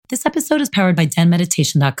This episode is powered by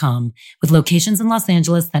denmeditation.com, with locations in Los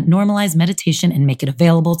Angeles that normalize meditation and make it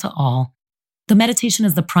available to all. Though meditation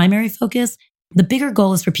is the primary focus, the bigger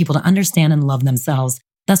goal is for people to understand and love themselves,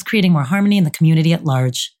 thus creating more harmony in the community at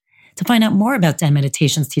large. To find out more about Den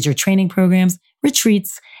Meditation's teacher training programs,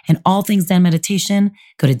 retreats, and all things Den Meditation,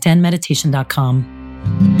 go to denmeditation.com.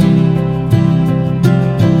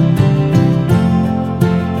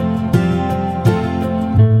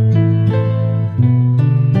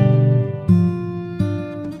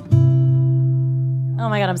 Oh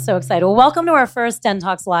my God, I'm so excited. Well, welcome to our first Den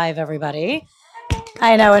Talks Live, everybody.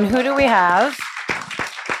 I know, and who do we have?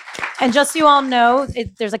 And just so you all know,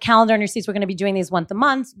 there's a calendar on your seats. We're going to be doing these once a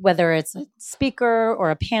month, whether it's a speaker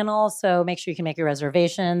or a panel, so make sure you can make your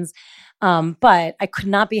reservations. But I could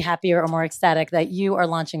not be happier or more ecstatic that you are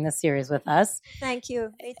launching this series with us. Thank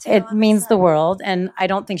you. Me too. It means the world, and I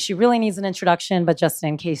don't think she really needs an introduction, but just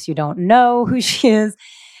in case you don't know who she is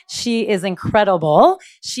incredible.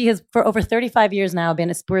 She has, for over 35 years now, been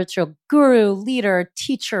a spiritual guru, leader,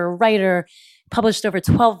 teacher, writer, published over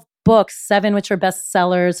 12 books, 7 which are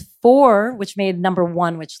bestsellers, 4 which made number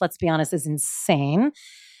 1, which, let's be honest, is insane.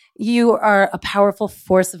 You are a powerful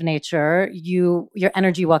force of nature. Your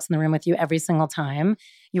energy walks in the room with you every single time.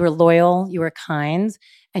 You are loyal, you are kind,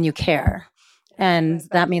 and you care. And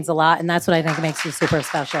that means a lot, and that's what I think makes you super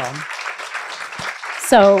special.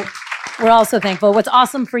 So we're also thankful. What's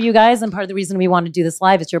awesome for you guys, and part of the reason we want to do this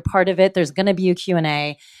live is you're part of it. There's going to be a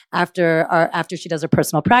Q&A after she does her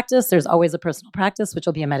personal practice. There's always a personal practice, which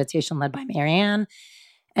will be a meditation led by Marianne.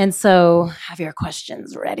 And so have your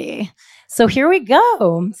questions ready. So here we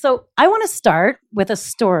go. So I want to start with a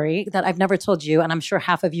story that I've never told you, and I'm sure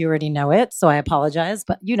half of you already know it, so I apologize,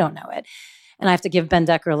 but you don't know it. And I have to give Ben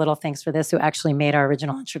Decker a little thanks for this, who actually made our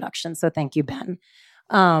original introduction. So thank you, Ben.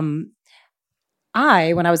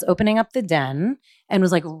 When I was opening up the Den and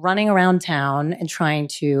was like running around town and trying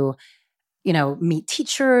to, meet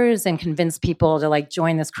teachers and convince people to like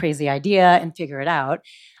join this crazy idea and figure it out,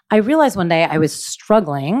 I realized one day I was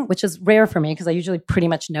struggling, which is rare for me because I usually pretty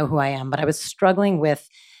much know who I am, but I was struggling with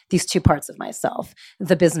these 2 parts of myself: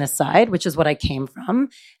 the business side, which is what I came from,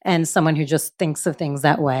 and someone who just thinks of things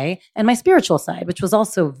that way, and my spiritual side, which was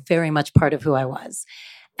also very much part of who I was.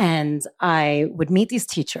 And I would meet these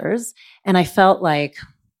teachers, and I felt like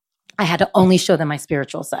I had to only show them my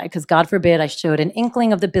spiritual side, because God forbid I showed an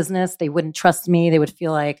inkling of the business. They wouldn't trust me. They would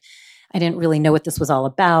feel like I didn't really know what this was all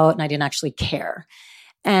about, and I didn't actually care.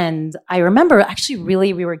 And I remember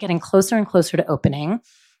we were getting closer and closer to opening,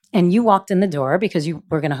 and you walked in the door because you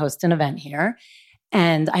were going to host an event here.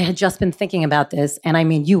 And I had just been thinking about this. And I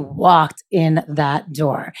mean, you walked in that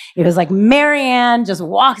door. It was like Marianne just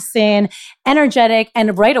walks in, energetic.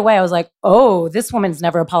 And right away, I was like, oh, this woman's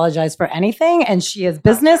never apologized for anything. And she is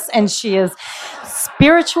business, and she is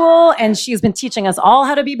spiritual, and she's been teaching us all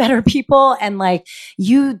how to be better people. And like,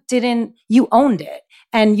 you owned it.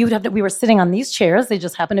 And we were sitting on these chairs. They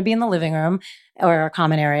just happened to be in the living room or our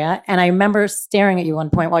common area. And I remember staring at you one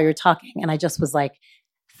point while you were talking. And I just was like,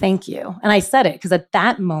 thank you. And I said it because at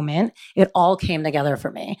that moment, it all came together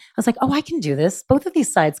for me. I was like, oh, I can do this. Both of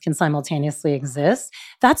these sides can simultaneously exist.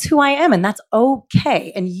 That's who I am, and that's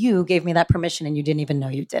okay. And you gave me that permission, and you didn't even know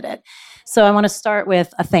you did it. So I want to start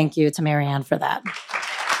with a thank you to Marianne for that.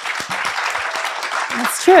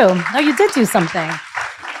 That's true. No, you did do something.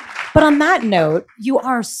 But on that note, you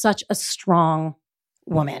are such a strong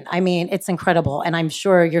woman. I mean, it's incredible. And I'm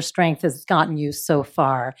sure your strength has gotten you so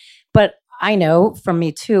far. But I know from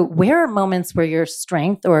me too, where are moments where your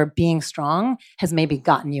strength or being strong has maybe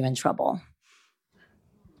gotten you in trouble?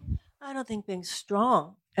 I don't think being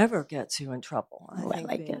strong ever gets you in trouble. I think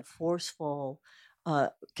like being forceful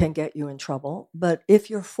can get you in trouble. But if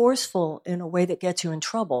you're forceful in a way that gets you in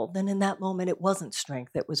trouble, then in that moment it wasn't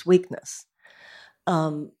strength, it was weakness.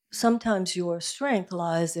 Sometimes your strength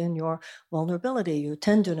lies in your vulnerability, your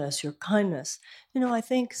tenderness, your kindness. I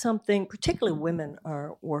think something particularly women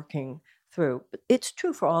are working through, but it's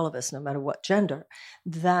true for all of us, no matter what gender,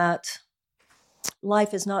 that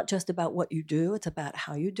life is not just about what you do, it's about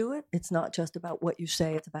how you do it. It's not just about what you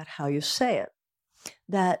say, it's about how you say it.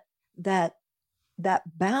 That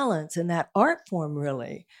balance and that art form,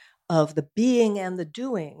 really, of the being and the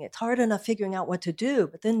doing. It's hard enough figuring out what to do,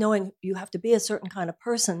 but then knowing you have to be a certain kind of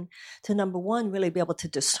person to, number one, really be able to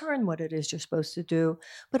discern what it is you're supposed to do,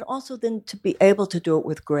 but also then to be able to do it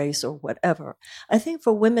with grace or whatever. I think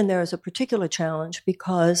for women, there is a particular challenge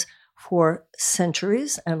because for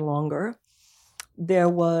centuries and longer, there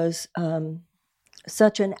was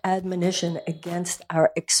such an admonition against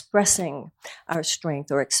our expressing our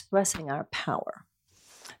strength or expressing our power.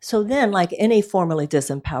 So then, like any formerly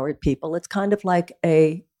disempowered people, it's kind of like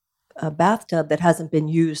a a bathtub that hasn't been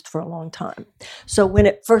used for a long time. So when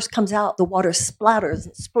it first comes out, the water splatters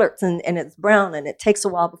and splurts and it's brown, and it takes a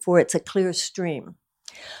while before it's a clear stream.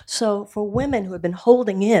 So for women who have been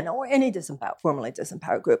holding in, or any formerly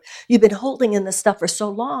disempowered group, you've been holding in this stuff for so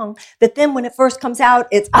long that then when it first comes out,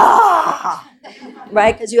 it's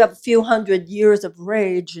right? Because you have a few hundred years of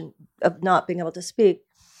rage and of not being able to speak.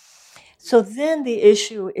 So then the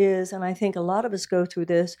issue is, and I think a lot of us go through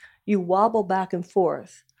this, you wobble back and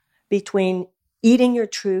forth between eating your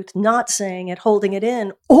truth, not saying it, holding it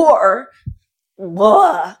in, or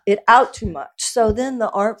it out too much. So then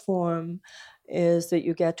the art form is that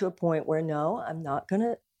you get to a point where, no, I'm not going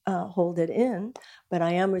to hold it in, but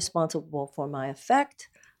I am responsible for my effect.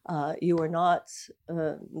 You are not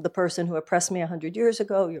the person who oppressed me 100 years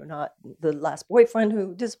ago. You're not the last boyfriend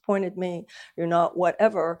who disappointed me. You're not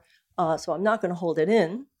whatever. So I'm not going to hold it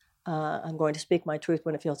in. I'm going to speak my truth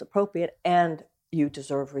when it feels appropriate, and you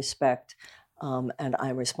deserve respect, and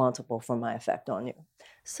I'm responsible for my effect on you.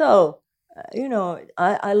 So,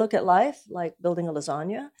 I look at life like building a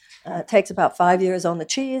lasagna. It takes about 5 years on the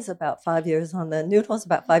cheese, about 5 years on the noodles,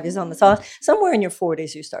 about 5 years on the sauce. Somewhere in your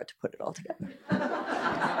 40s, you start to put it all together.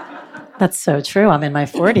 That's so true. I'm in my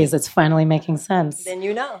 40s. It's finally making sense. Then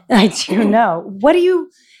you know. I do know. What do you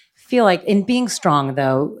feel like in being strong,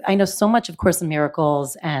 though? I know so much of Course in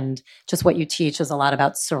Miracles and just what you teach is a lot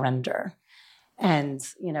about surrender and,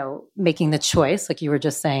 making the choice, like you were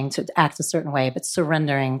just saying, to act a certain way, but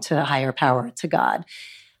surrendering to a higher power, to God.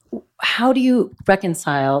 How do you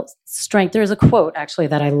reconcile strength? There's a quote, actually,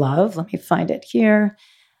 that I love. Let me find it here.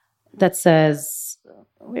 That says,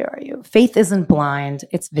 where are you? Faith isn't blind,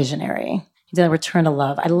 it's visionary. You return to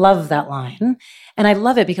love. I love that line. And I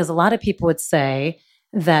love it because a lot of people would say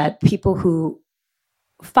that people who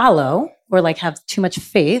follow or have too much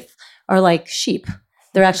faith are like sheep.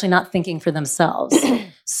 They're actually not thinking for themselves.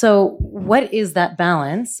 So what is that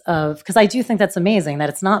balance of, because I do think that's amazing that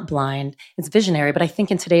it's not blind, it's visionary, but I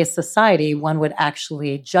think in today's society, one would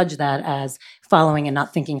actually judge that as following and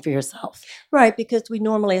not thinking for yourself. Right, because we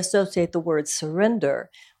normally associate the word surrender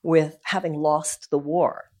with having lost the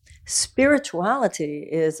war. Spirituality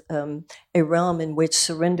is a realm in which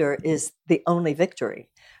surrender is the only victory,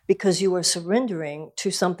 because you are surrendering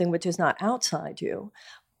to something which is not outside you,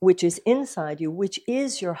 which is inside you, which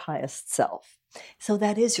is your highest self. So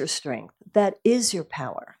that is your strength. That is your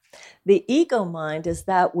power. The ego mind is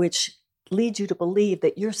that which leads you to believe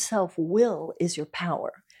that your self-will is your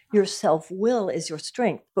power. Your self-will is your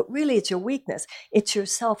strength, but really it's your weakness. It's your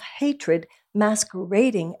self-hatred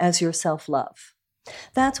masquerading as your self-love.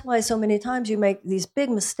 That's why so many times you make these big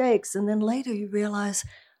mistakes and then later you realize,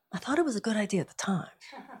 I thought it was a good idea at the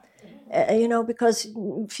time. Because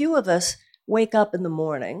few of us wake up in the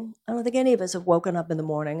morning. I don't think any of us have woken up in the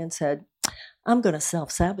morning and said, I'm going to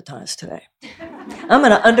self-sabotage today. I'm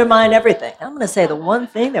going to undermine everything. I'm going to say the one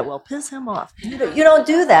thing that will piss him off. You don't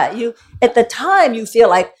do that. At the time, you feel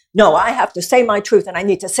like, no, I have to say my truth and I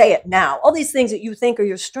need to say it now. All these things that you think are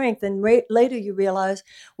your strength, and later you realize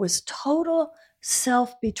was total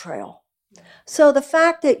self-betrayal. So the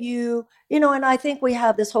fact that and I think we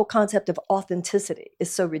have this whole concept of authenticity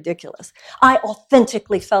is so ridiculous. I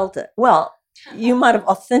authentically felt it. Well, you might have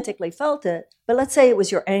authentically felt it, but let's say it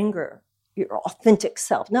was your anger, your authentic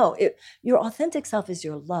self. No, your authentic self is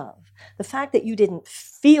your love. The fact that you didn't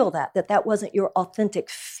feel that wasn't your authentic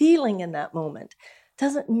feeling in that moment,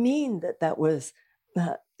 doesn't mean that was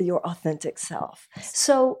your authentic self.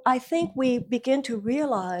 So I think we begin to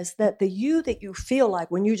realize that the you that you feel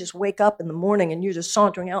like when you just wake up in the morning and you're just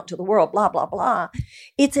sauntering out into the world, blah, blah, blah,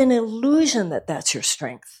 it's an illusion that that's your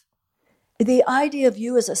strength. The idea of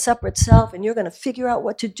you as a separate self and you're going to figure out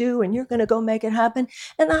what to do and you're going to go make it happen.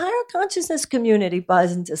 And the higher consciousness community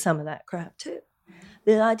buys into some of that crap too.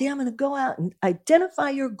 The idea I'm going to go out and identify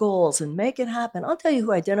your goals and make it happen. I'll tell you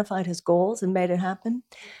who identified his goals and made it happen.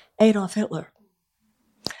 Adolf Hitler.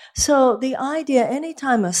 So the idea,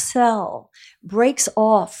 anytime a cell breaks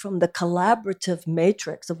off from the collaborative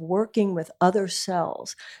matrix of working with other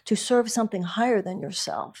cells to serve something higher than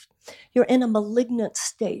yourself, you're in a malignant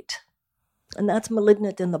state. And that's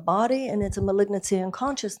malignant in the body, and it's a malignancy in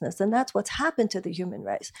consciousness. And that's what's happened to the human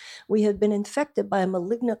race. We have been infected by a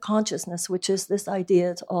malignant consciousness, which is this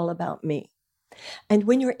idea it's all about me. And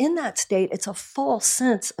when you're in that state, it's a false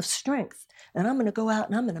sense of strength. And I'm going to go out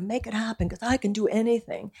and I'm going to make it happen because I can do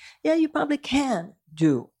anything. Yeah, you probably can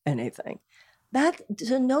do anything.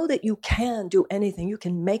 To know that you can do anything, you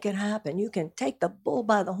can make it happen, you can take the bull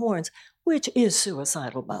by the horns, which is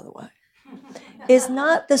suicidal, by the way, is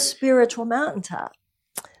not the spiritual mountaintop.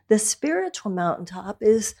 The spiritual mountaintop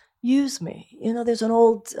is use me. There's an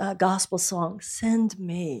old gospel song, send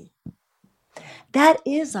me. That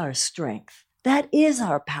is our strength. That is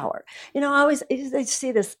our power. I used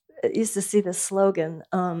to see this slogan,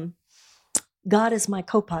 God is my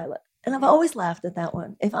co-pilot. And I've always laughed at that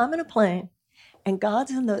one. If I'm in a plane and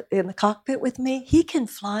God's in the cockpit with me, he can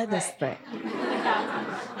fly this thing.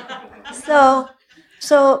 So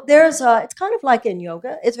it's kind of like in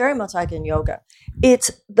yoga. It's very much like in yoga.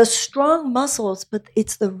 It's the strong muscles, but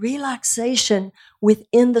it's the relaxation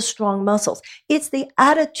within the strong muscles. It's the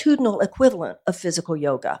attitudinal equivalent of physical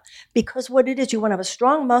yoga, because what it is, you want to have a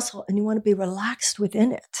strong muscle and you want to be relaxed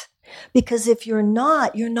within it. Because if you're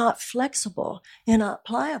not flexible, you're not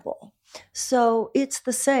pliable. So it's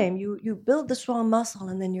the same. You build the strong muscle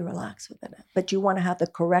and then you relax within it. But you want to have the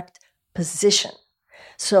correct position.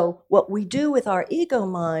 So what we do with our ego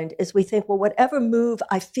mind is we think, well, whatever move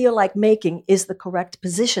I feel like making is the correct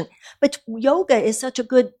position. But yoga is such a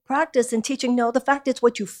good practice in teaching, no, the fact it's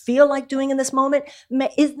what you feel like doing in this moment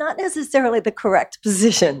is not necessarily the correct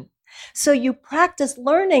position. So you practice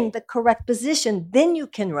learning the correct position, then you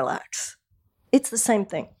can relax. It's the same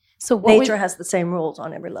thing. So nature has the same rules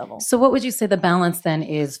on every level. So what would you say the balance then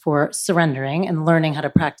is for surrendering and learning how to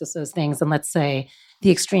practice those things? And let's say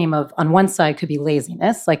the extreme of, on one side could be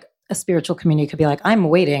laziness, like a spiritual community could be like, I'm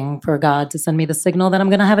waiting for God to send me the signal that I'm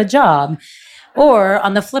going to have a job. Or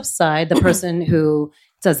on the flip side, the person who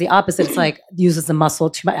does the opposite, it's like uses the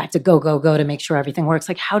muscle to, I have to go to make sure everything works.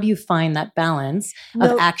 Like, how do you find that balance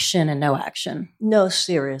of action and no action? No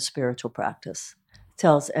serious spiritual practice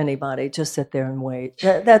tells anybody just sit there and wait.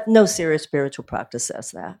 That no serious spiritual practice says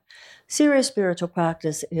that. Serious spiritual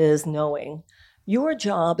practice is knowing your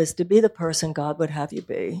job is to be the person God would have you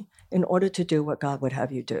be in order to do what God would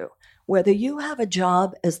have you do. Whether you have a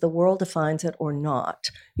job as the world defines it or not,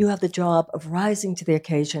 you have the job of rising to the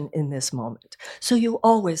occasion in this moment. So you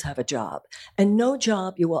always have a job. And no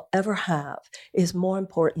job you will ever have is more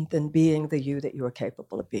important than being the you that you are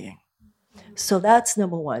capable of being. So that's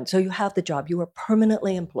number one. So you have the job. You are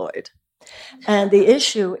permanently employed. And the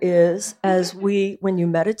issue is, when you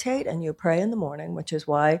meditate and you pray in the morning, which is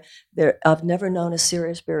why I've never known a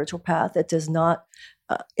serious spiritual path that does not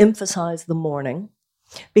emphasize the morning.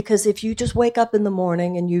 Because if you just wake up in the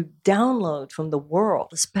morning and you download from the world,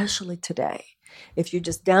 especially today, if you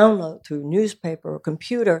just download through newspaper or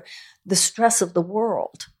computer the stress of the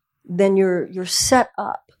world, then you're set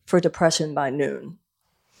up for depression by noon.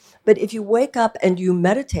 But if you wake up and you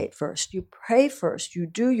meditate first, you pray first, you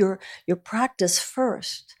do your practice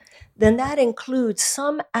first, then that includes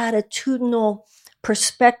some attitudinal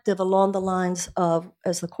perspective along the lines of,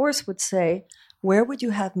 as the Course would say, where would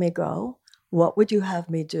you have me go? What would you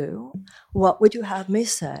have me do? What would you have me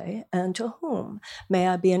say? And to whom? May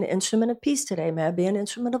I be an instrument of peace today? May I be an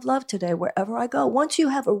instrument of love today, wherever I go? Once you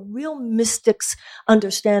have a real mystic's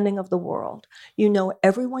understanding of the world, you know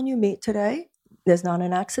everyone you meet today, there's not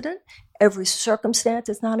an accident. Every circumstance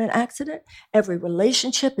is not an accident. Every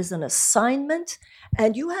relationship is an assignment.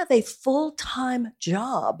 And you have a full-time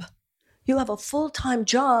job. You have a full-time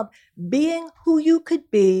job being who you could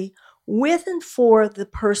be with and for the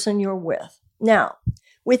person you're with. Now,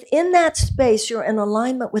 within that space, you're in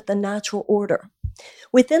alignment with the natural order.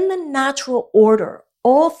 Within the natural order,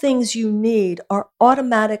 all things you need are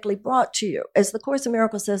automatically brought to you. As the Course in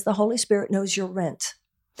Miracles says, the Holy Spirit knows your rent.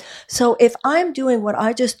 So if I'm doing what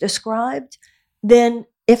I just described, then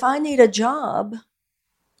if I need a job,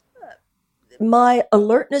 my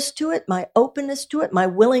alertness to it, my openness to it, my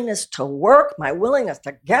willingness to work, my willingness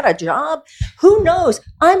to get a job, who knows?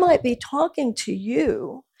 I might be talking to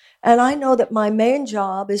you, and I know that my main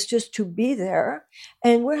job is just to be there,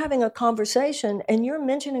 and we're having a conversation, and you're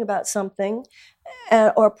mentioning about something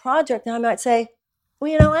or a project, and I might say,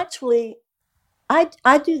 well, actually,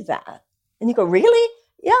 I do that. And you go, really?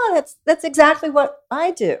 Yeah, that's exactly what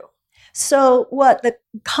I do. So what the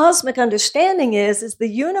cosmic understanding is the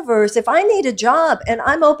universe, if I need a job and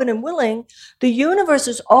I'm open and willing, the universe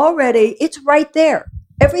is already, it's right there.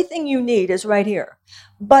 Everything you need is right here.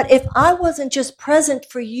 But if I wasn't just present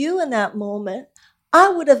for you in that moment, I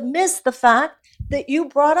would have missed the fact that you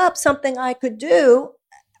brought up something I could do.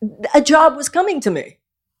 A job was coming to me.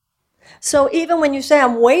 So even when you say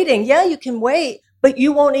I'm waiting, yeah, you can wait, but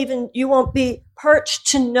you won't be perched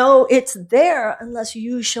to know it's there unless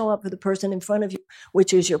you show up for the person in front of you,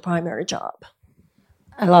 which is your primary job.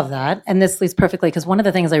 I love that. And this leads perfectly, because one of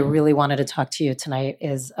the things I really wanted to talk to you tonight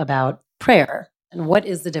is about prayer. And what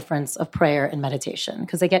is the difference of prayer and meditation?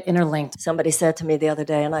 Because they get interlinked. Somebody said to me the other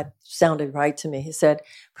day, and it sounded right to me, he said,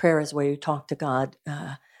 prayer is where you talk to God,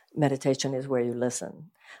 meditation is where you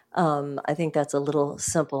listen. I think that's a little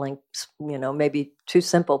simple and, maybe too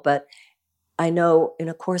simple, but I know in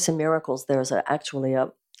A Course in Miracles, there's actually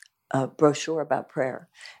a brochure about prayer.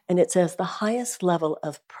 And it says the highest level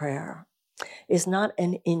of prayer is not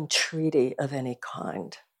an entreaty of any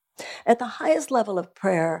kind. At the highest level of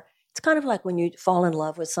prayer, it's kind of like when you fall in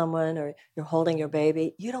love with someone or you're holding your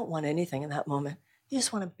baby. You don't want anything in that moment. You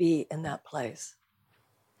just want to be in that place.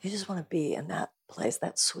 You just want to be in that place,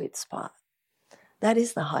 that sweet spot. That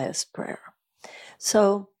is the highest prayer.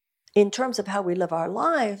 So in terms of how we live our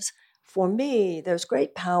lives, for me, there's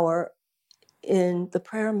great power in the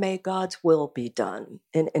prayer, may God's will be done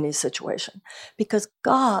in any situation. Because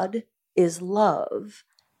God is love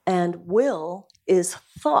and will is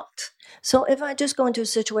thought. So if I just go into a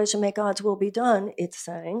situation, may God's will be done, it's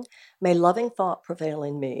saying, may loving thought prevail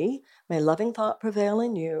in me, may loving thought prevail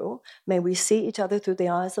in you, may we see each other through the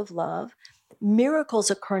eyes of love.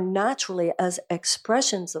 Miracles occur naturally as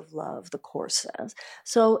expressions of love, the Course says.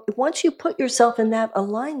 So once you put yourself in that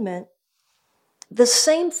alignment, the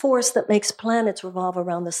same force that makes planets revolve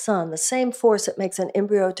around the sun, the same force that makes an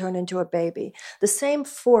embryo turn into a baby, the same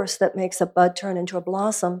force that makes a bud turn into a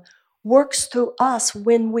blossom works through us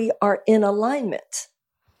when we are in alignment.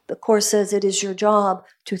 The Course says it is your job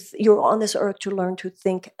you're on this earth to learn to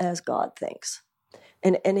think as God thinks.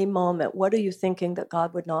 In any moment, what are you thinking that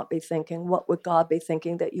God would not be thinking? What would God be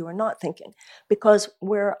thinking that you are not thinking? Because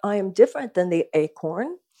where I am different than the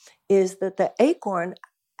acorn is that the acorn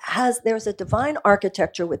there's a divine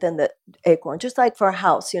architecture within the acorn, just like for a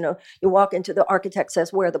house, you walk into, the architect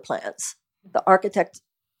says, where are the plans? The architect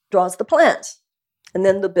draws the plans, and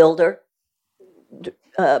then the builder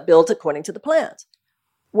builds according to the plans.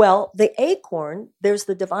 Well, the acorn, there's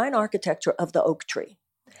the divine architecture of the oak tree,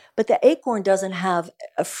 but the acorn doesn't have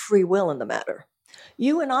a free will in the matter.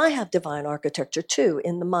 You and I have divine architecture too,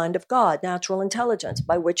 in the mind of God, natural intelligence,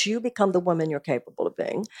 by which you become the woman you're capable of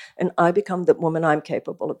being, and I become the woman I'm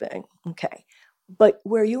capable of being. Okay. But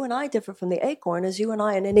where you and I differ from the acorn is you and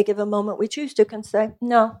I, in any given moment we choose to, can say,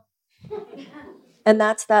 no. And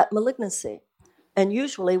that's that malignancy. And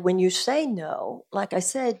usually when you say no, like I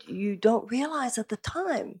said, you don't realize at the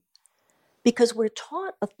time, because we're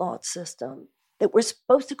taught a thought system that we're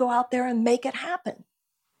supposed to go out there and make it happen,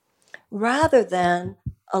 rather than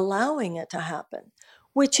allowing it to happen,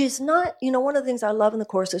 which is not, one of the things I love in the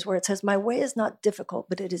Course is where it says, my way is not difficult,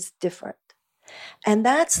 but it is different. And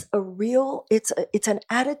that's it's an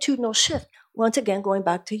attitudinal shift. Once again, going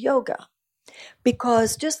back to yoga,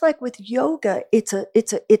 because just like with yoga, it's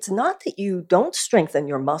not that you don't strengthen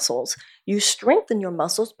your muscles. You strengthen your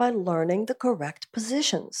muscles by learning the correct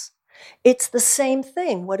positions. It's the same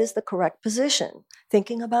thing. What is the correct position?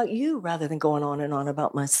 Thinking about you rather than going on and on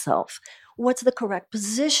about myself. What's the correct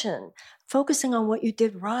position? Focusing on what you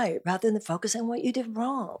did right rather than focusing on what you did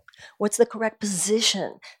wrong. What's the correct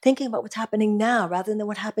position? Thinking about what's happening now rather than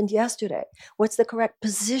what happened yesterday. What's the correct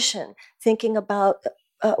position? Thinking about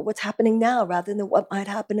what's happening now rather than what might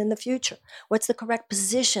happen in the future. What's the correct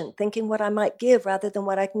position? Thinking what I might give rather than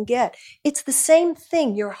what I can get. It's the same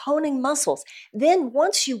thing. You're honing muscles. Then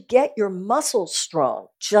once you get your muscles strong,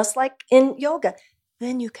 just like in yoga,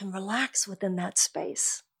 then you can relax within that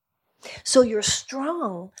space. So you're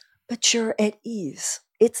strong, but you're at ease.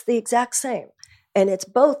 It's the exact same. And it's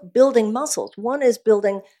both building muscles. One is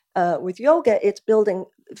building, with yoga, it's building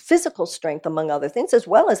physical strength, among other things, as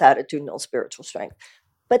well as attitudinal spiritual strength.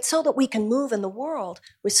 But so that we can move in the world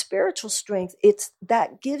with spiritual strength,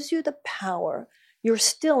 that gives you the power. You're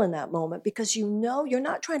still in that moment because you're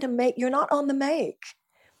not trying to make, you're not on the make.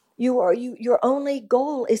 Your only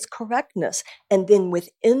goal is correctness. And then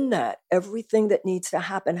within that, everything that needs to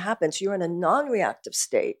happen happens. You're in a non-reactive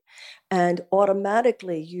state, and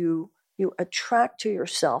automatically you attract to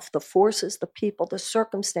yourself the forces, the people, the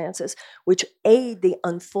circumstances which aid the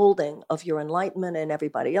unfolding of your enlightenment and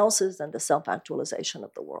everybody else's, and the self-actualization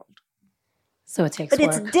of the world. So it takes work.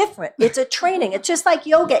 But it's different. It's a training. It's just like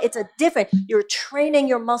yoga. You're training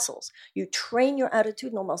your muscles. You train your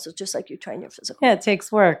attitudinal muscles just like you train your physical. Yeah, it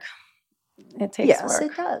takes work. It takes work. Yes,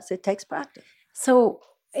 it does. It takes practice. So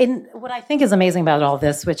what I think is amazing about all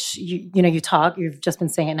this, which you've just been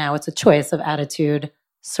saying it now, it's a choice of attitude,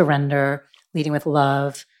 surrender, leading with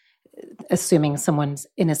love, assuming someone's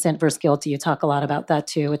innocent versus guilty. You talk a lot about that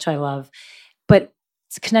too, which I love. But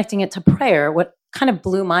connecting it to prayer, what kind of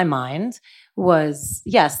blew my mind was,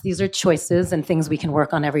 yes, these are choices and things we can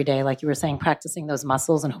work on every day. Like you were saying, practicing those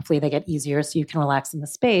muscles, and hopefully they get easier so you can relax in the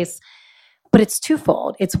space. But it's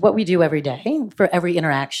twofold. It's what we do every day for every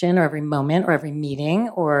interaction or every moment or every meeting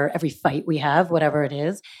or every fight we have, whatever it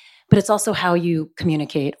is. but it's also how you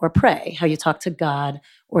communicate or pray, how you talk to God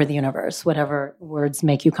or the universe, whatever words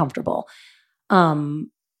make you comfortable.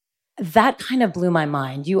 That kind of blew my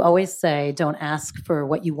mind. You always say, don't ask for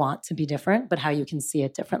what you want to be different, but how you can see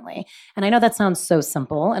it differently. And I know that sounds so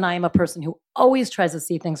simple. And I am a person who always tries to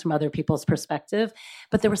see things from other people's perspective.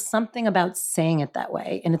 But there was something about saying it that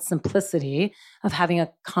way and its simplicity of having a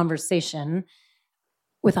conversation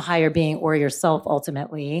with a higher being or yourself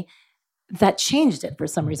ultimately that changed it for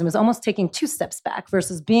some reason. It was almost taking 2 steps back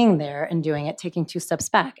versus being there and doing it, taking 2 steps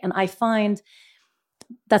back. And I find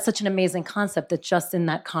that's such an amazing concept that just in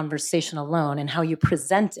that conversation alone and how you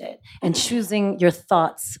present it and choosing your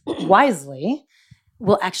thoughts wisely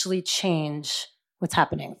will actually change what's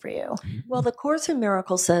happening for you. Well, the Course in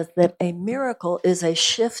Miracles says that a miracle is a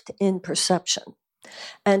shift in perception.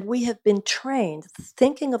 And we have been trained,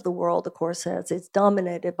 thinking of the world, the Course says, is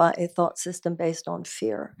dominated by a thought system based on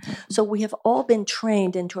fear. So we have all been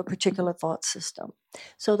trained into a particular thought system.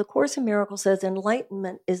 So the Course in Miracles says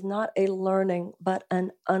enlightenment is not a learning, but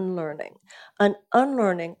an unlearning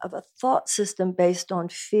of a thought system based on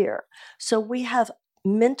fear. So we have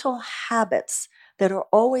mental habits that are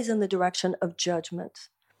always in the direction of judgment.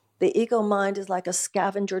 The ego mind is like a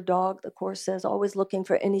scavenger dog, the Course says, always looking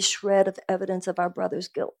for any shred of evidence of our brother's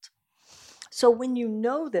guilt. So when you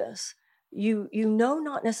know this, you know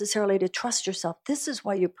not necessarily to trust yourself. This is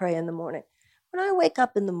why you pray in the morning. When I wake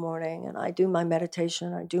up in the morning and I do my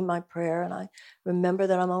meditation, I do my prayer, and I remember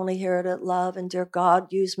that I'm only here to love and dear God,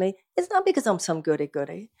 use me, it's not because I'm some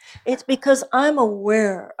goody-goody. It's because I'm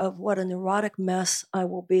aware of what a neurotic mess I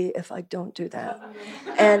will be if I don't do that.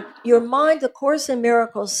 And your mind, the Course in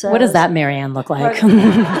Miracles says... What does that, Marianne, look like?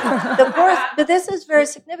 The Course, but this is very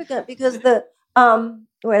significant because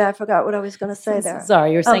wait, I forgot what I was going to say there.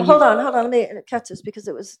 Sorry, you're saying... Hold on, let me catch this because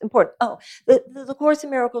it was important. The Course in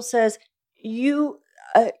Miracles says, you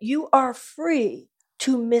are free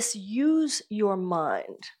to misuse your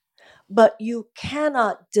mind, but you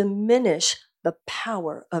cannot diminish the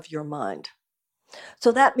power of your mind.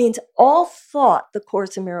 So that means all thought, the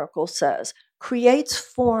Course in Miracles says, creates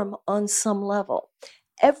form on some level.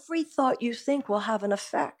 Every thought you think will have an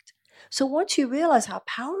effect. So once you realize how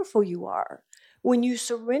powerful you are, when you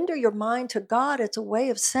surrender your mind to God, it's a way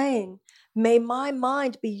of saying, may my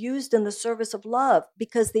mind be used in the service of love,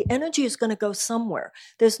 because the energy is going to go somewhere.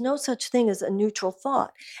 There's no such thing as a neutral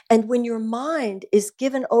thought. And when your mind is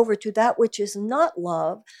given over to that which is not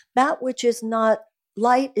love, that which is not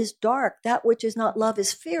light is dark, that which is not love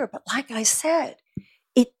is fear. But like I said,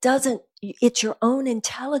 it's your own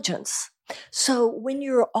intelligence. So when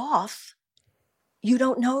you're off, you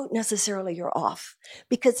don't know necessarily you're off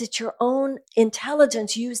because it's your own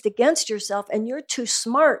intelligence used against yourself, and you're too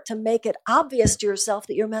smart to make it obvious to yourself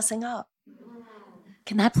that you're messing up.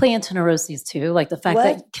 Can that play into neuroses too? Like the fact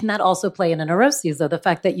that, can that also play into neuroses though? The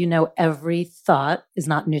fact that you know every thought is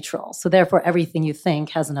not neutral. So therefore everything you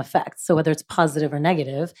think has an effect. So whether it's positive or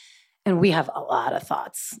negative, and we have a lot of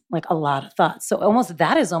thoughts, like a lot of thoughts. So almost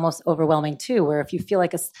that is almost overwhelming too, where if you feel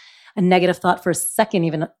like a negative thought for a second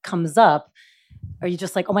even comes up, are you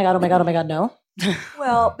just like, oh my God, no?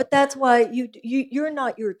 Well, but that's why you're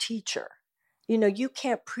not your teacher. You know, you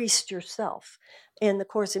can't priest yourself. In the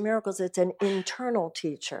Course in Miracles, it's an internal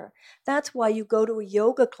teacher. That's why you go to a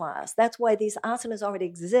yoga class. That's why these asanas already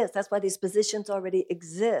exist. That's why these positions already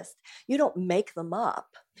exist. You don't make them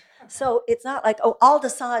up. So it's not like, oh, I'll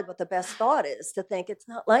decide what the best thought is to think. It's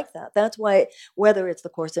not like that. That's why, whether it's the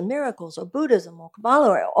Course in Miracles or Buddhism or Kabbalah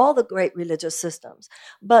or all the great religious systems,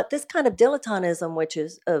 but this kind of dilettantism, which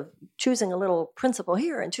is of choosing a little principle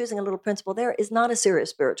here and choosing a little principle there, is not a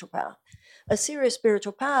serious spiritual path. A serious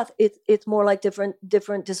spiritual path, it's more like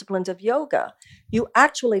different disciplines of yoga. You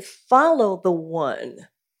actually follow the one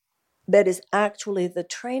that is actually the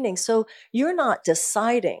training. So you're not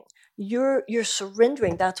deciding. You're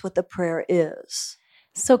surrendering. That's what the prayer is.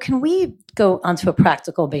 So can we go onto a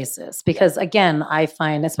practical basis? Because again, I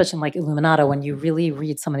find, especially in like Illuminato, when you really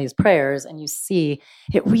read some of these prayers and you see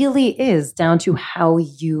it really is down to how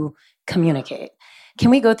you communicate. Can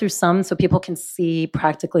we go through some so people can see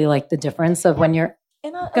practically like the difference of when you're...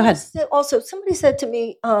 Go ahead. Also, somebody said to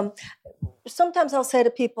me, sometimes I'll say to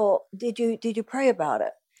people, did you pray about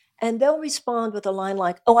it? And they'll respond with a line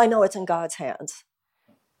like, oh, I know it's in God's hands.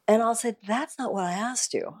 And I'll say, that's not what I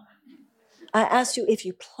asked you. I asked you if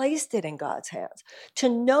you placed it in God's hands. To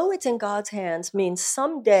know it's in God's hands means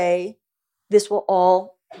someday this will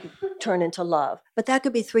all turn into love. But that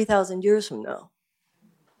could be 3,000 years from now.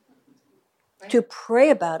 Right. To pray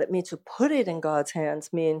about it means to put it in God's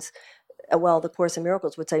hands means, well, the Course in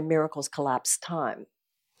Miracles would say miracles collapse time.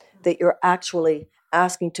 That you're actually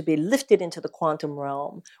asking to be lifted into the quantum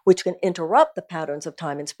realm, which can interrupt the patterns of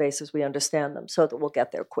time and space as we understand them so that we'll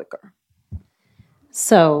get there quicker.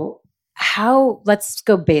 So let's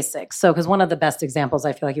go basic. So, because one of the best examples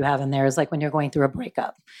I feel like you have in there is like when you're going through a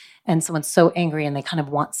breakup and someone's so angry and they kind of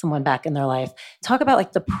want someone back in their life. Talk about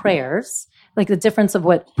like the prayers, like the difference of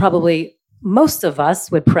what probably most of us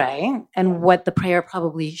would pray and what the prayer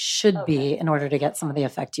probably should be in order to get some of the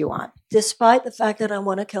effect you want. Despite the fact that I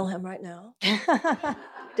want to kill him right now,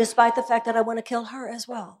 despite the fact that I want to kill her as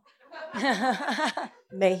well.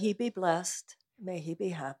 May he be blessed. May he be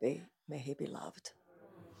happy. May he be loved.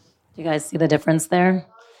 Do you guys see the difference there?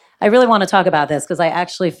 I really want to talk about this because I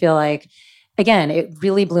actually feel like, again, it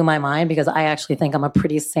really blew my mind because I actually think I'm a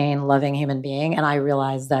pretty sane, loving human being. And I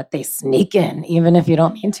realize that they sneak in, even if you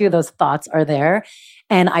don't mean to, those thoughts are there.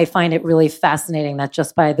 And I find it really fascinating that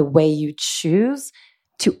just by the way you choose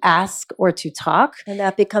to ask or to talk. And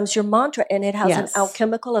that becomes your mantra, and it has an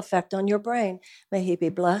alchemical effect on your brain. May he be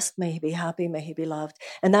blessed, may he be happy, may he be loved.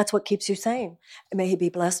 And that's what keeps you sane. May he be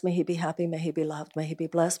blessed, may he be happy, may he be loved. May he be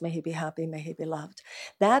blessed, may he be happy, may he be loved.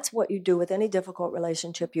 That's what you do with any difficult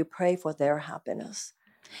relationship. You pray for their happiness.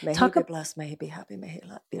 May he be blessed, may he be happy, may he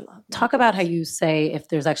be loved. Talk about how you say if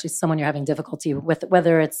there's actually someone you're having difficulty with,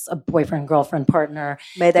 whether it's a boyfriend, girlfriend, partner.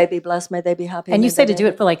 May they be blessed, may they be happy. And you say to do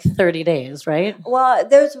it for like 30 days, right? Well,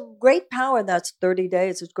 there's great power in that's 30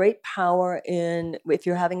 days. There's great power in, if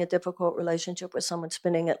you're having a difficult relationship with someone,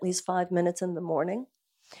 spending at least 5 minutes in the morning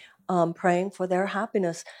praying for their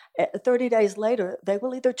happiness. 30 days later, they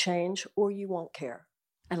will either change or you won't care.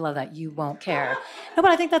 I love that. You won't care. No, but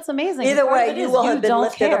I think that's amazing. Either way, you will have been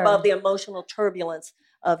lifted above the emotional turbulence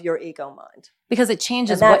of your ego mind. Because it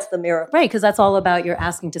changes. And that's the miracle. Right, because that's all about you're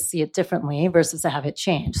asking to see it differently versus to have it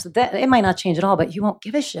change. So that it might not change at all, but you won't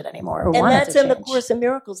give a shit anymore or want it to change. And that's in the Course in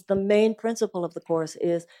Miracles. The main principle of the Course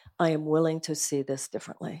is, I am willing to see this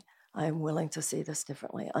differently. I am willing to see this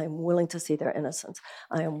differently. I am willing to see their innocence.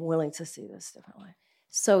 I am willing to see this differently.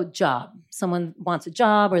 So job, someone wants a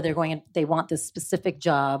job or they want this specific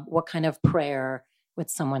job. What kind of prayer would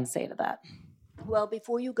someone say to that? Well,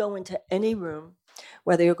 before you go into any room,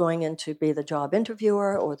 whether you're going in to be the job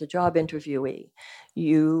interviewer or the job interviewee,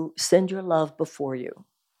 you send your love before you.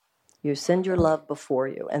 You send your love before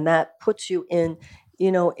you. And that puts you in,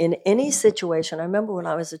 in any situation. I remember when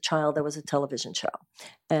I was a child, there was a television show.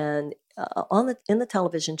 And in the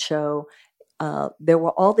television show, there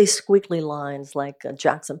were all these squiggly lines like a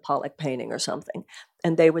Jackson Pollock painting or something.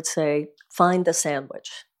 And they would say, find the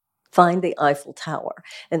sandwich, find the Eiffel Tower.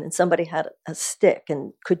 And then somebody had a stick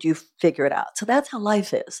and could you figure it out? So that's how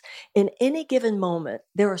life is. In any given moment,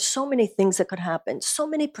 there are so many things that could happen, so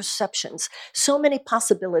many perceptions, so many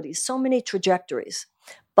possibilities, so many trajectories.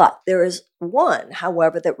 But there is one,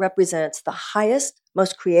 however, that represents the highest,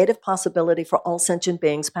 most creative possibility for all sentient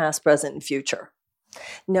beings, past, present, and future.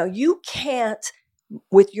 Now, you can't,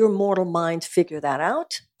 with your mortal mind, figure that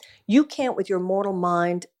out. You can't, with your mortal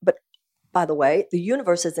mind, but by the way, the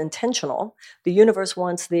universe is intentional. The universe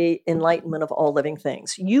wants the enlightenment of all living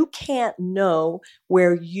things. You can't know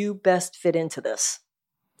where you best fit into this.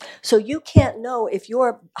 So you can't know if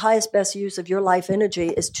your highest, best use of your life energy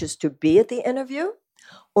is just to be at the interview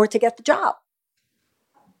or to get the job.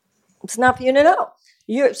 It's not for you to know.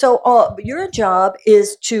 Your job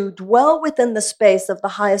is to dwell within the space of the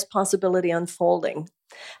highest possibility unfolding.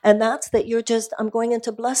 And that's that I'm going in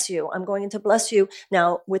to bless you. I'm going in to bless you.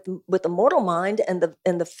 Now, with the mortal mind and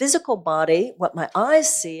the physical body, what my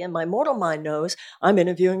eyes see and my mortal mind knows, I'm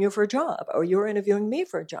interviewing you for a job or you're interviewing me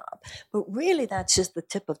for a job. But really, that's just the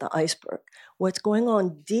tip of the iceberg. What's going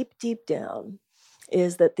on deep, deep down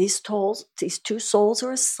is that these two souls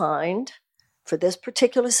are assigned for this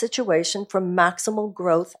particular situation for maximal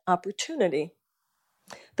growth opportunity.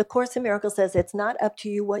 The Course in Miracles says it's not up to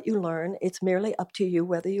you what you learn. It's merely up to you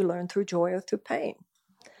whether you learn through joy or through pain.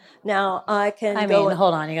 Now,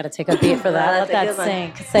 hold on. You got to take a beat for that. Let that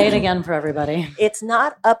sink. Say it again for everybody. It's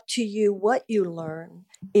not up to you what you learn.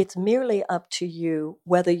 It's merely up to you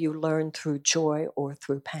whether you learn through joy or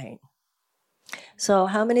through pain. So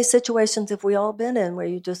how many situations have we all been in where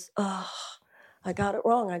you just, I got it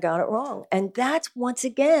wrong. And that's, once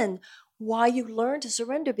again, why you learn to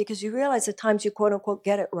surrender, because you realize the times you quote unquote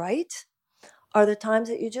get it right are the times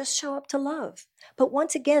that you just show up to love. But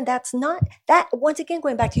once again,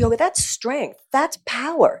 going back to yoga, that's strength, that's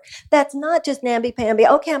power. That's not just namby-pamby,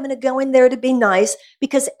 okay, I'm going to go in there to be nice,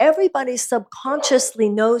 because everybody subconsciously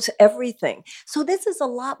knows everything. So this is a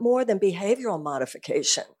lot more than behavioral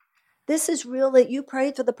modification. This is real, that you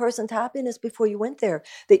prayed for the person's happiness before you went there.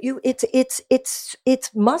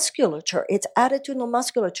 It's musculature. It's attitudinal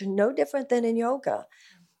musculature, no different than in yoga.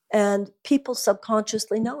 And people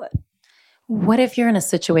subconsciously know it. What if you're in a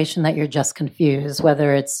situation that you're just confused,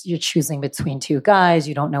 whether it's you're choosing between two guys,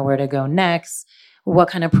 you don't know where to go next? What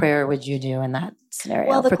kind of prayer would you do in that scenario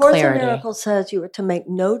Well, the for Course in clarity? Miracles says you are to make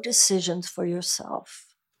no decisions for yourself.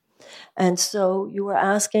 And so you are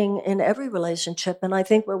asking in every relationship, and I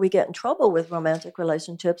think where we get in trouble with romantic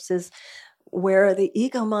relationships is where the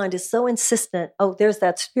ego mind is so insistent, oh, there's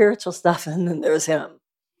that spiritual stuff, and then there's him.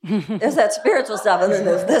 There's that spiritual stuff, and then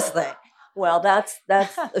there's this thing. Well, that's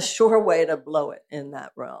a sure way to blow it in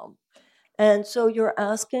that realm. And so you're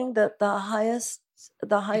asking that the highest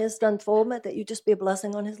unfoldment, that you just be a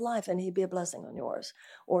blessing on his life and he be a blessing on yours,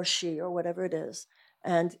 or she, or whatever it is.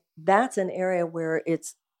 And that's an area where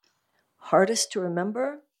it's hardest to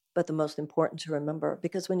remember, but the most important to remember,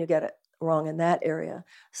 because when you get it wrong in that area,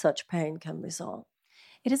 such pain can result.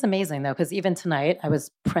 It is amazing though, because even tonight I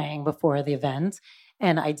was praying before the event,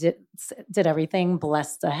 and I did everything,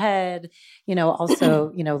 blessed ahead,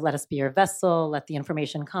 also, let us be your vessel, let the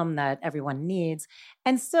information come that everyone needs.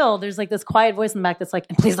 And still there's like this quiet voice in the back that's like,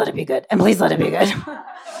 and please let it be good, and please let it be good.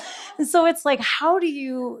 And so it's like, how do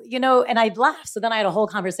you, and I'd laugh. So then I had a whole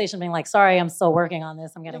conversation being like, sorry, I'm still working on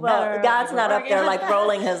this. I'm getting better. God's not up there like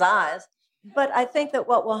rolling his eyes. But I think that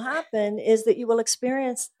what will happen is that you will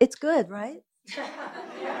experience, it's good, right?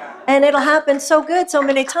 And it'll happen so good so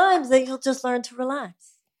many times that you'll just learn to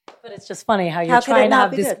relax. But it's just funny how you're trying to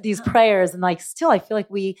have these prayers, and like still I feel like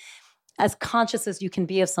we, as conscious as you can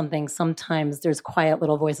be of something, sometimes there's quiet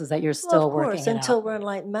little voices that you're still working until we're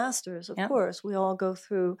enlightened masters. Of course, we all go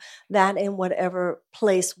through that in whatever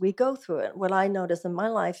place we go through it. What I notice in my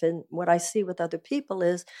life and what I see with other people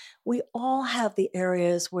is we all have the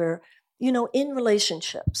areas where, in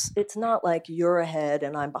relationships, it's not like you're ahead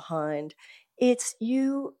and I'm behind. It's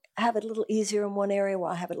you have it a little easier in one area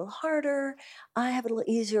where I have it a little harder. I have it a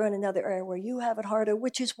little easier in another area where you have it harder,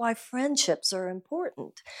 which is why friendships are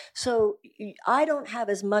important. So I don't have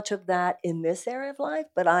as much of that in this area of life,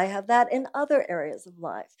 but I have that in other areas of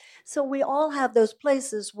life. So we all have those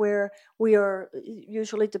places where we are,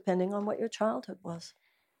 usually depending on what your childhood was.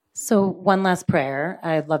 So one last prayer.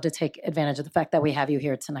 I'd love to take advantage of the fact that we have you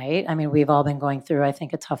here tonight. I mean, we've all been going through, I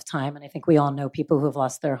think, a tough time. And I think we all know people who have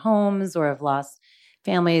lost their homes or have lost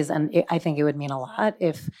families. And I think it would mean a lot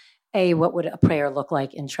if, A, what would a prayer look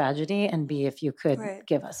like in tragedy? And B, if you could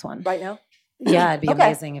give us one. Right now? Yeah, it'd be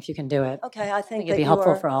amazing if you can do it. Okay, I think it'd be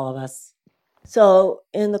helpful for all of us. So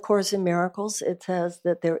in the Course in Miracles, it says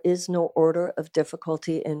that there is no order of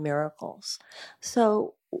difficulty in miracles.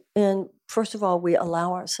 So, first of all, we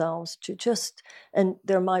allow ourselves to just, and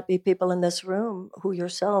there might be people in this room who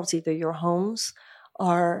yourselves, either your homes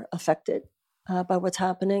are affected by what's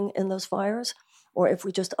happening in those fires, or if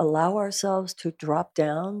we just allow ourselves to drop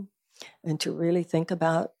down and to really think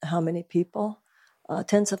about how many people,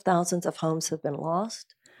 tens of thousands of homes have been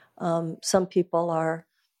lost. Some people are,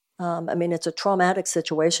 it's a traumatic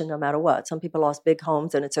situation no matter what. Some people lost big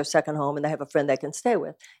homes and it's their second home and they have a friend they can stay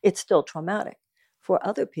with. It's still traumatic. For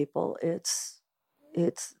other people, it's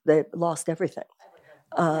they've lost everything,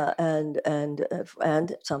 and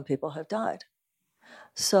some people have died.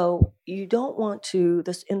 So you don't want to,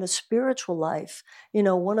 in the spiritual life,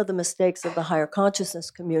 one of the mistakes of the higher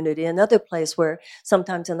consciousness community, another place where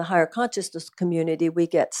sometimes in the higher consciousness community we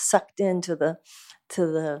get sucked into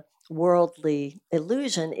the worldly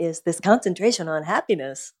illusion, is this concentration on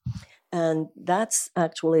happiness. And that's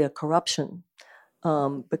actually a corruption,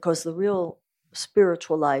 because the real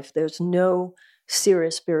spiritual life, there's no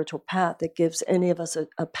serious spiritual path that gives any of us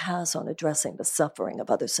a pass on addressing the suffering of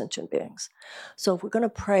other sentient beings. So if we're going to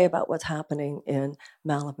pray about what's happening in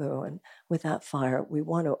Malibu and with that fire, we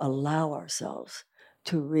want to allow ourselves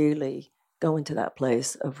to really go into that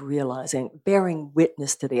place of realizing, bearing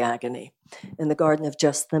witness to the agony. In the Garden of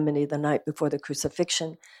Gethsemane, the night before the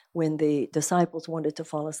crucifixion, when the disciples wanted to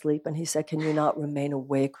fall asleep, and he said, "Can you not remain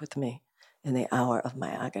awake with me in the hour of my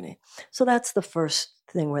agony?" So that's the first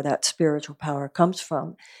thing where that spiritual power comes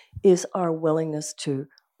from, is our willingness to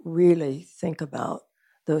really think about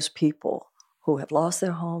those people who have lost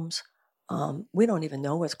their homes. We don't even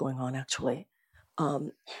know what's going on, actually.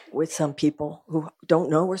 With some people who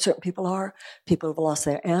don't know where certain people are. People who've lost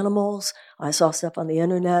their animals. I saw stuff on the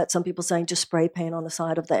internet, some people saying just spray paint on the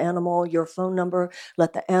side of the animal, your phone number,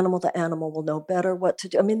 let the animal will know better what to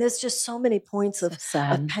do. I mean, there's just so many points of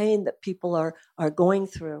pain that people are going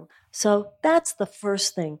through. So that's the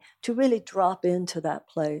first thing, to really drop into that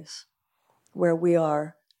place where we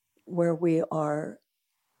are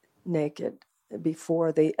naked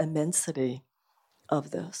before the immensity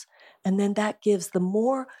of this. And then that gives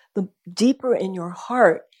the deeper in your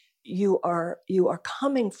heart you are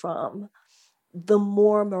coming from, the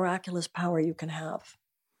more miraculous power you can have.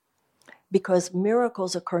 Because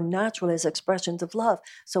miracles occur naturally as expressions of love.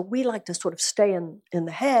 So we like to sort of stay in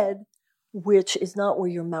the head, which is not where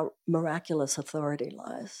your miraculous authority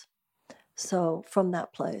lies. So from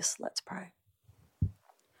that place, let's pray.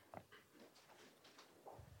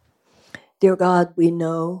 Dear God, we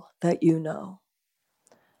know that you know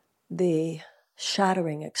the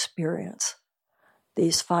shattering experience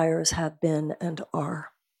these fires have been and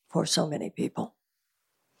are for so many people.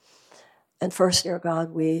 And first, dear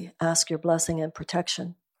God, we ask your blessing and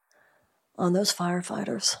protection on those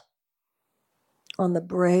firefighters, on the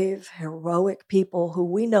brave, heroic people who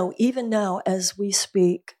we know even now as we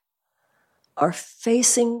speak are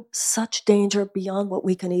facing such danger beyond what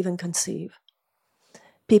we can even conceive.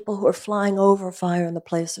 People who are flying over fire in the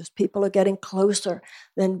places. People are getting closer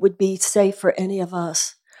than would be safe for any of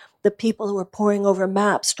us. The people who are poring over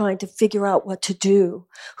maps, trying to figure out what to do,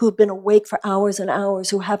 who have been awake for hours and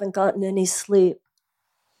hours, who haven't gotten any sleep.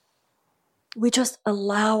 We just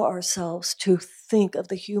allow ourselves to think of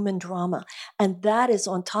the human drama. And that is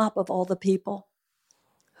on top of all the people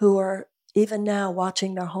who are even now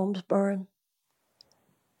watching their homes burn,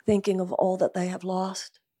 thinking of all that they have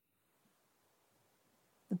lost.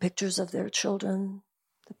 The pictures of their children,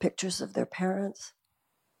 the pictures of their parents,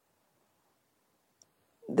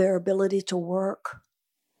 their ability to work,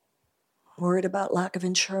 worried about lack of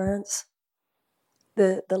insurance,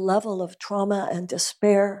 the level of trauma and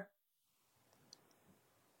despair.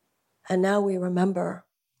 And now we remember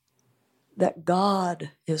that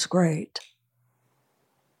God is great.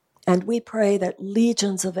 And we pray that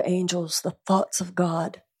legions of angels, the thoughts of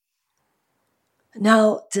God,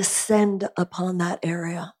 now descend upon that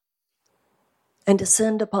area and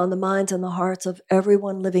descend upon the minds and the hearts of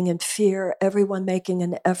everyone living in fear, everyone making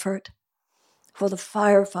an effort. For the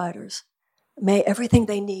firefighters, may everything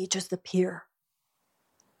they need just appear.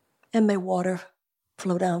 And may water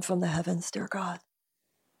flow down from the heavens, dear God.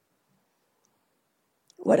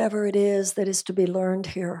 Whatever it is that is to be learned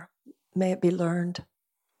here, may it be learned.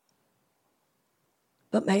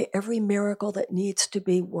 But may every miracle that needs to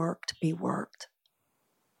be worked be worked.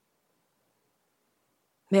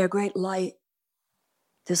 May a great light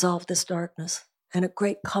dissolve this darkness and a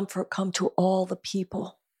great comfort come to all the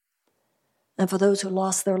people. And for those who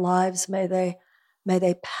lost their lives, may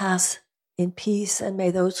they pass in peace, and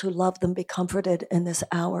may those who love them be comforted in this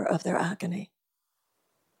hour of their agony.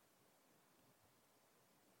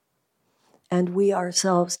 And we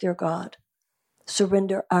ourselves, dear God,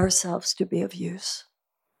 surrender ourselves to be of use.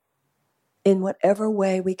 In whatever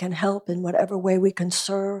way we can help, in whatever way we can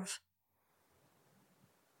serve,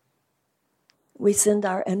 we send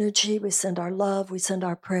our energy, we send our love, we send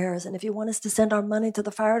our prayers. And if you want us to send our money to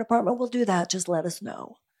the fire department, we'll do that. Just let us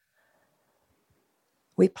know.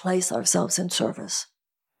 We place ourselves in service.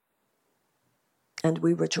 And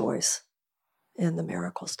we rejoice in the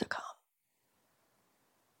miracles to come.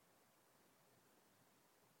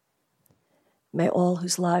 May all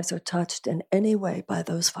whose lives are touched in any way by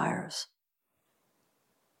those fires,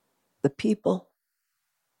 the people,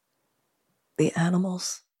 the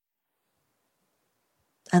animals,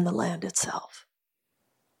 and the land itself,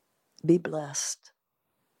 be blessed.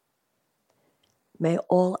 May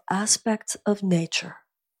all aspects of nature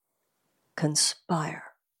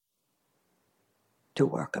conspire to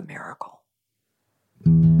work a miracle.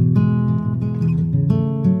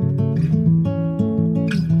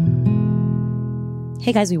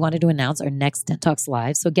 Hey guys, we wanted to announce our next Dent Talks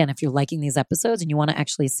Live. So again, if you're liking these episodes and you want to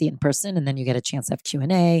actually see it in person, and then you get a chance to have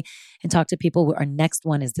Q&A and talk to people, our next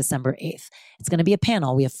one is December 8th. It's going to be a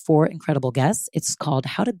panel. We have 4 incredible guests. It's called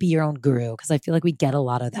How to Be Your Own Guru, because I feel like we get a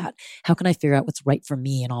lot of that. How can I figure out what's right for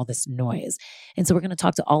me and all this noise? And so we're going to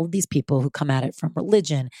talk to all of these people who come at it from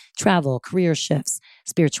religion, travel, career shifts,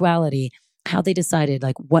 spirituality, how they decided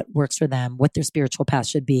like what works for them, what their spiritual path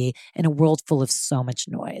should be in a world full of so much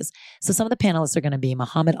noise. So some of the panelists are going to be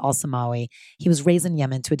Muhammad al-Samawi. He was raised in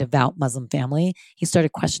Yemen to a devout Muslim family. He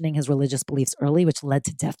started questioning his religious beliefs early, which led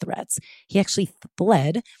to death threats. He actually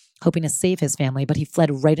fled, hoping to save his family, but he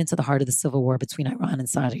fled right into the heart of the civil war between Iran and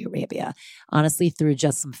Saudi Arabia. Honestly, through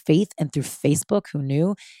just some faith and through Facebook, who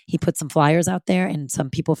knew? He put some flyers out there and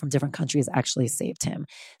some people from different countries actually saved him.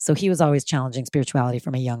 So he was always challenging spirituality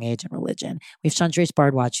from a young age and religion. We have Chandresh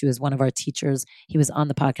Bhardwaj, who is one of our teachers. He was on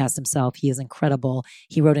the podcast himself. He is incredible.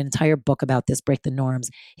 He wrote an entire book about this, Break the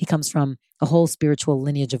Norms. He comes from a whole spiritual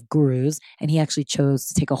lineage of gurus, and he actually chose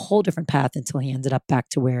to take a whole different path until he ended up back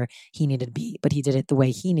to where he needed to be. But he did it the way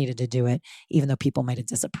he needed to do it, even though people might have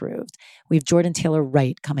disapproved. We have Jordan Taylor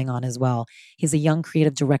Wright coming on as well. He's a young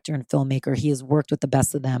creative director and filmmaker. He has worked with the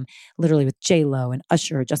best of them, literally with J-Lo and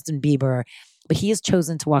Usher, Justin Bieber. but he has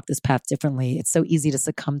chosen to walk this path differently. It's so easy to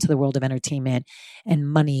succumb to the world of entertainment and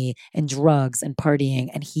money and drugs and partying.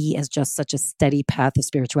 And he has just such a steady path of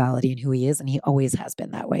spirituality and who he is. And he always has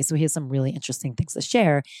been that way. So he has some really interesting things to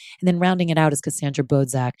share. And then rounding it out is Cassandra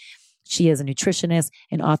Bodzak. She is a nutritionist,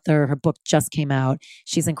 an author. Her book just came out.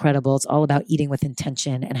 She's incredible. It's all about eating with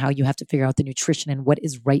intention and how you have to figure out the nutrition and what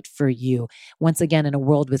is right for you. Once again, in a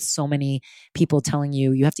world with so many people telling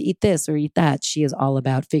you, you have to eat this or eat that, she is all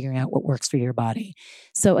about figuring out what works for your body.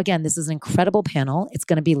 So again, this is an incredible panel. It's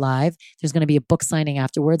going to be live. There's going to be a book signing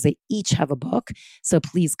afterwards. They each have a book. So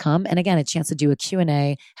please come. And again, a chance to do a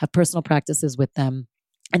Q&A, have personal practices with them,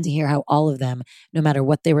 and to hear how all of them, no matter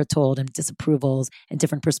what they were told and disapprovals and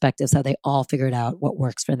different perspectives, how they all figured out what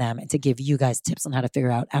works for them, and to give you guys tips on how to figure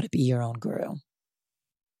out how to be your own guru.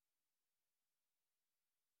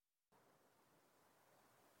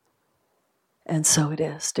 And so it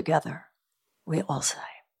is. Together, we all say,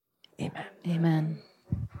 amen. Amen.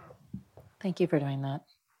 Thank you for doing that.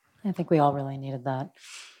 I think we all really needed that.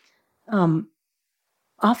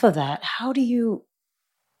 Off of that, how do you,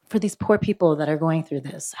 for these poor people that are going through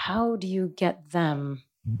this, how do you get them,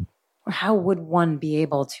 or how would one be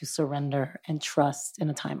able to surrender and trust in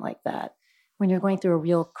a time like that? When you're going through a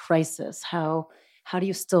real crisis, how do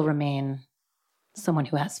you still remain someone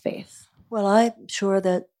who has faith? Well, I'm sure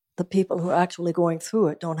that the people who are actually going through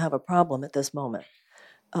it don't have a problem at this moment.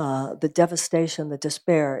 The devastation, the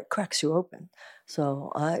despair, it cracks you open.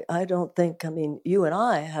 So I don't think, you and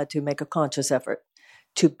I had to make a conscious effort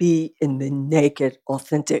to be in the naked,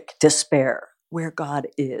 authentic despair where God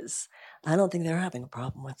is. I don't think they're having a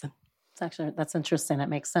problem with it. That's interesting. That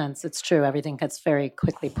makes sense. It's true. Everything gets very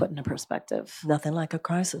quickly put into perspective. Nothing like a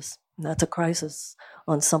crisis. And that's a crisis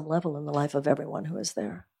on some level in the life of everyone who is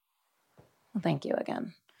there. Well, thank you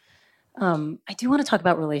again. I do want to talk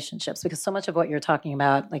about relationships, because so much of what you're talking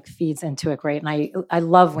about feeds into it great. And I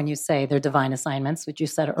love when you say they're divine assignments, which you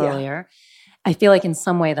said earlier. Yeah. I feel like in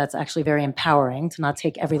some way that's actually very empowering to not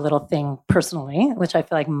take every little thing personally, which I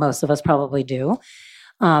feel like most of us probably do.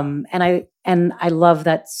 And I love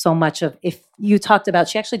that so much of, if you talked about,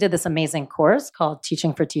 she actually did this amazing course called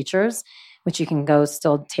Teaching for Teachers, which you can go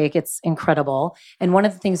still take. It's incredible. And one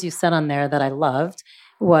of the things you said on there that I loved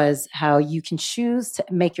was how you can choose to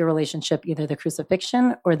make your relationship either the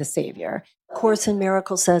crucifixion or the Savior. Course in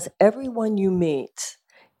Miracles says everyone you meet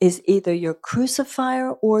is either your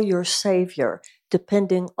crucifier or your savior,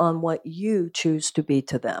 depending on what you choose to be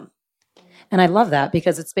to them. And I love that,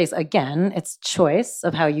 because it's based, again, it's choice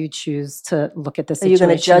of how you choose to look at the situation. Are you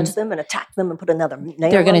going to judge them and attack them and put another nail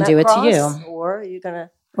They're going to do cross, it to you. Or are you going to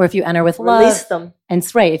Or if you enter with release love, them? And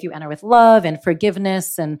it's right, if you enter with love and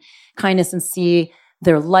forgiveness and kindness and see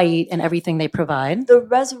their light and everything they provide. The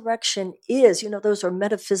resurrection is, those are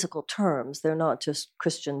metaphysical terms. They're not just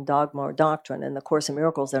Christian dogma or doctrine. In the Course in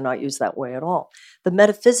Miracles, they're not used that way at all. The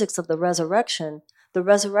metaphysics of the resurrection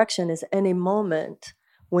is any moment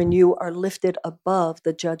when you are lifted above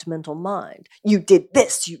the judgmental mind. You did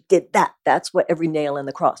this, you did that. That's what every nail in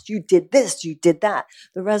the cross. You did this, you did that.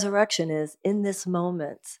 The resurrection is, in this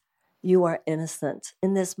moment, you are innocent.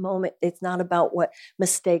 In this moment, it's not about what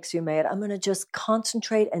mistakes you made. I'm going to just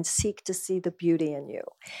concentrate and seek to see the beauty in you.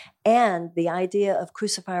 And the idea of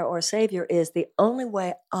crucifier or savior is the only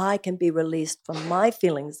way I can be released from my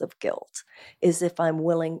feelings of guilt is if I'm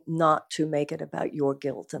willing not to make it about your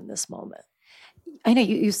guilt in this moment. I know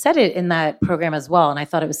you said it in that program as well, and I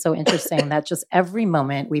thought it was so interesting that just every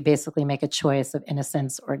moment we basically make a choice of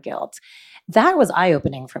innocence or guilt. That was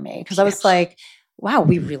eye-opening for me, because I was like, wow,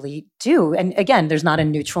 we really do. And again, there's not a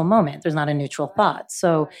neutral moment. There's not a neutral thought.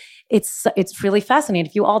 So it's really fascinating.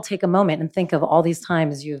 If you all take a moment and think of all these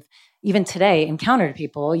times you've, even today, encountered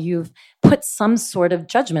people, you've put some sort of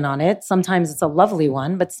judgment on it. Sometimes it's a lovely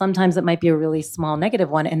one, but sometimes it might be a really small negative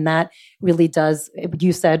one. And that really does,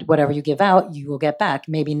 you said, whatever you give out, you will get back.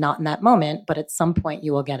 Maybe not in that moment, but at some point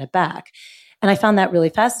you will get it back. And I found that really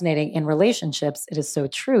fascinating. In relationships, it is so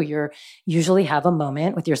true. You usually have a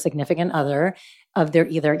moment with your significant other of they're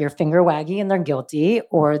either your finger waggy and they're guilty,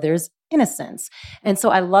 or there's innocence. And so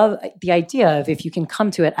I love the idea of, if you can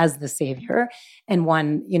come to it as the savior and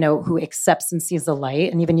one, who accepts and sees the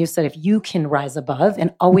light. And even you said, if you can rise above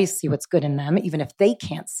and always see what's good in them, even if they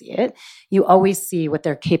can't see it, you always see what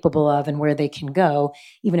they're capable of and where they can go,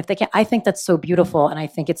 even if they can't. I think that's so beautiful. And I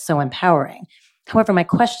think it's so empowering. However, my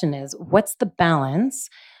question is, what's the balance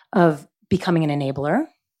of becoming an enabler,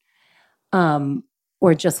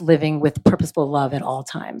 or just living with purposeful love at all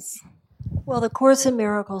times? Well, the Course in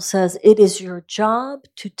Miracles says it is your job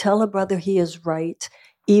to tell a brother he is right,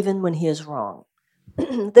 even when he is wrong.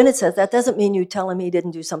 Then it says that doesn't mean you tell him he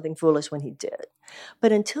didn't do something foolish when he did.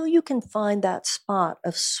 But until you can find that spot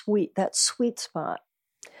of that sweet spot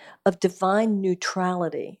of divine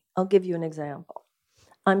neutrality, I'll give you an example.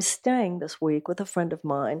 I'm staying this week with a friend of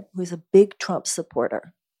mine who's a big Trump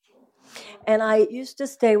supporter. And I used to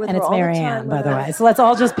stay with her all the time. And it's Marianne, by the way. So let's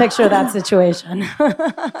all just picture that situation.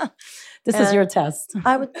 This is your test.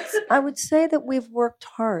 I would say that we've worked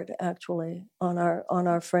hard, actually, on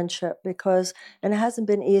our friendship because, and it hasn't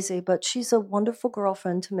been easy, but she's a wonderful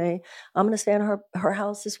girlfriend to me. I'm going to stay in her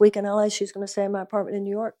house this week in LA. She's going to stay in my apartment in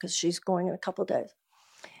New York because she's going in a couple of days.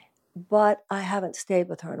 But I haven't stayed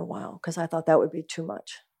with her in a while because I thought that would be too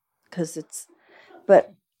much.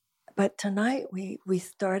 But tonight we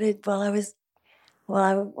started while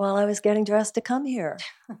I was getting dressed to come here.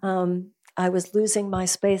 I was losing my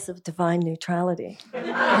space of divine neutrality.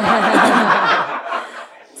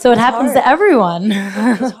 So it happens to everyone.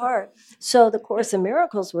 It's hard. So the Course in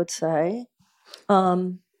Miracles would say,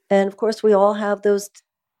 and of course we all have those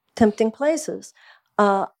tempting places.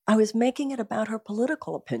 I was making it about her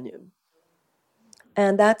political opinion.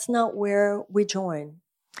 And that's not where we join.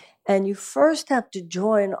 And you first have to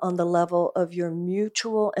join on the level of your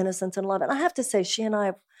mutual innocence and love. And I have to say, she and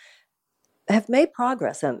I have made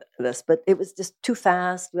progress on this, but it was just too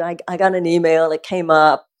fast. I got an email, it came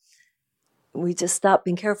up. We just stopped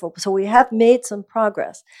being careful. So we have made some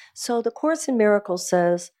progress. So the Course in Miracles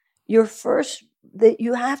says, that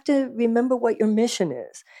you have to remember what your mission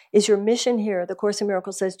is. Is your mission here, the Course in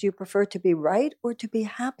Miracles says, do you prefer to be right or to be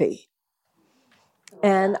happy?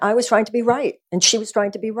 And I was trying to be right, and she was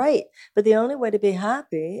trying to be right. But the only way to be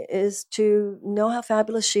happy is to know how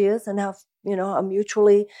fabulous she is and how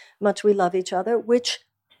mutually much we love each other, which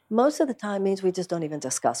most of the time means we just don't even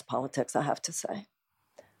discuss politics, I have to say.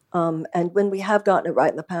 And when we have gotten it right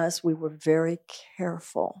in the past, we were very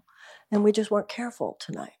careful, and we just weren't careful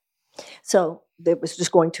tonight. So it was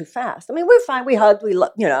just going too fast. I mean, we're fine. We hugged.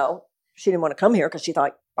 She didn't want to come here because she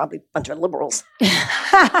thought probably a bunch of liberals.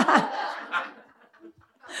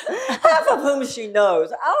 Half of whom she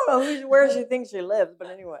knows. I don't know where she thinks she lives, but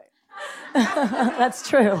anyway. That's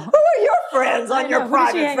true. Who are your friends on your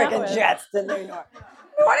private freaking jets in New York?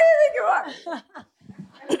 What do you think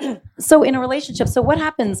you are? So in a relationship, so what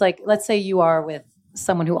happens, like, let's say you are with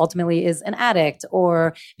someone who ultimately is an addict,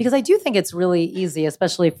 or because I do think it's really easy,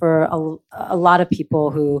 especially for a lot of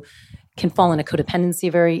people who can fall into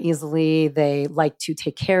codependency very easily. They like to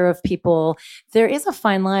take care of people. There is a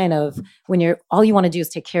fine line of when all you want to do is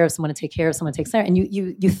take care of someone and take care of someone, takes care, and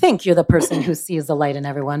you think you're the person who sees the light in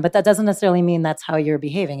everyone, but that doesn't necessarily mean that's how you're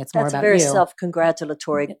behaving. It's more about you. That's a very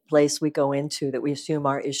self-congratulatory place we go into, that we assume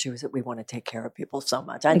our issue is that we want to take care of people so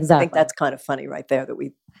much. I think that's kind of funny right there, that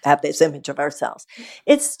we have this image of ourselves.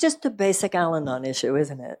 It's just a basic Al-Anon issue,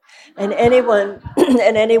 isn't it? And anyone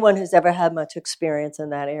who's ever had much experience in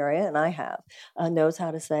that area, and I have, knows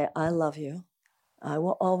how to say, I love you. I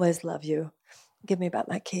will always love you. Give me back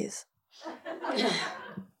my keys.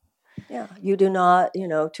 Yeah, you do not,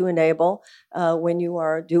 to enable when you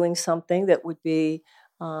are doing something that would be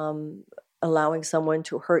allowing someone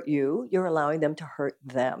to hurt you, you're allowing them to hurt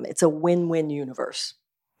them. It's a win-win universe.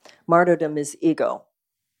 Martyrdom is ego.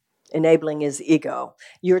 Enabling is ego.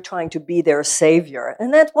 You're trying to be their savior.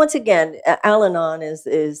 And that, once again, Al-Anon is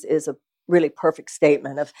a really perfect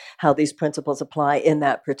statement of how these principles apply in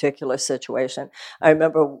that particular situation. I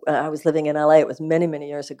remember I was living in LA. It was many, many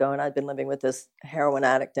years ago, and I'd been living with this heroin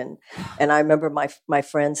addict. And I remember my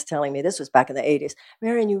friends telling me, this was back in the 80s,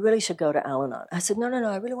 Marianne, you really should go to Al-Anon. I said, no,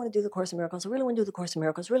 I really want to do the Course in Miracles. I really want to do the Course in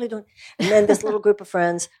Miracles. Really don't. And then this little group of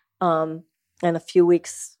friends, and a few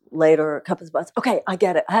weeks later, a couple of months, okay, I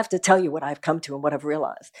get it. I have to tell you what I've come to and what I've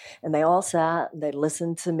realized. And they all sat and they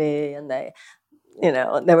listened to me, and they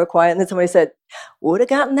were quiet. And then somebody said, would have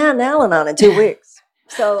gotten that in Al-Anon in 2 weeks.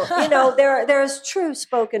 So, there's truth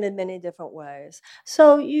spoken in many different ways.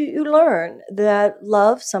 So you learn that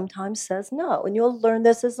love sometimes says no. And you'll learn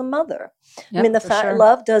this as a mother. Yep, I mean, the fact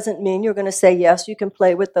love doesn't mean you're going to say yes. You can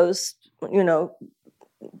play with those,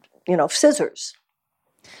 scissors.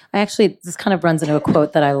 This kind of runs into a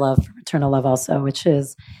quote that I love from Eternal Love also, which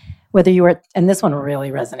is, whether you are, and this one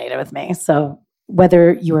really resonated with me. So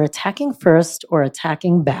whether you are attacking first or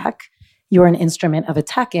attacking back, you're an instrument of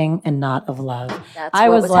attacking and not of love. That's what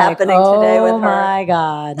was like, happening today with her. Oh my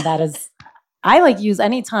God. That is, I use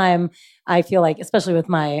anytime I feel like, especially with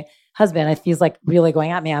my husband, I feel like really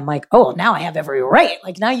going at me. I'm like, oh, now I have every right.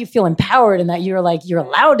 Like now you feel empowered and that you're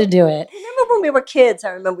allowed to do it. Remember when we were kids, I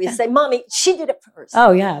remember we'd say, Mommy, she did it first.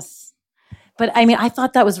 Oh, yes. But I mean, I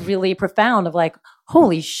thought that was really profound of like,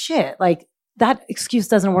 holy shit, like that excuse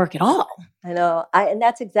doesn't work at all. I know. And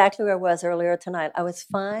that's exactly where I was earlier tonight. I was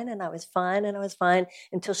fine, and I was fine, and I was fine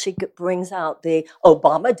until she brings out the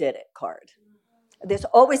Obama did it card. There's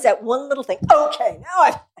always that one little thing. Okay, now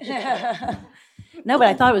I. No, but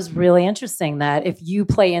I thought it was really interesting that if you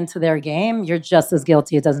play into their game, you're just as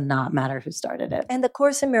guilty. It does not matter who started it. And the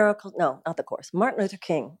Course in Miracles, no, not the Course. Martin Luther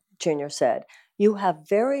King Jr. said, you have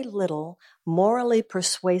very little morally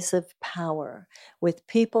persuasive power with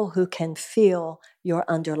people who can feel your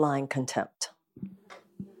underlying contempt.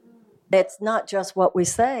 It's not just what we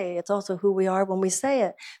say, it's also who we are when we say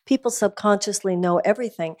it. People subconsciously know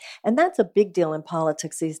everything. And that's a big deal in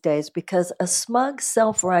politics these days because a smug,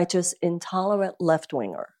 self-righteous, intolerant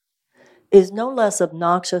left-winger is no less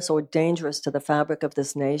obnoxious or dangerous to the fabric of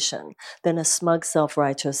this nation than a smug,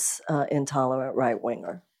 self-righteous, intolerant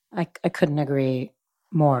right-winger. I couldn't agree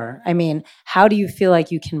more. I mean, how do you feel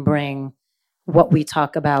like you can bring what we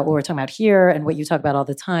talk about, what we're talking about here, and what you talk about all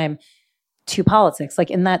the time to politics?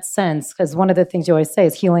 Like in that sense, because one of the things you always say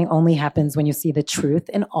is healing only happens when you see the truth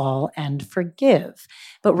in all and forgive.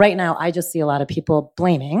 But right now, I just see a lot of people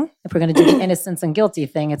blaming. If we're going to do the innocence and guilty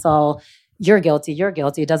thing, it's all you're guilty, you're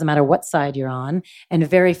guilty. It doesn't matter what side you're on. And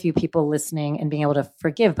very few people listening and being able to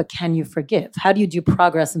forgive. But can you forgive? How do you do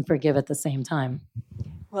progress and forgive at the same time?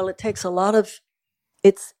 Well, it takes a lot of,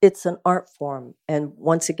 it's an art form. And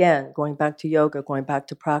once again, going back to yoga, going back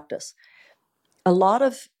to practice, a lot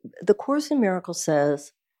of the Course in Miracles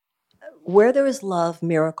says, where there is love,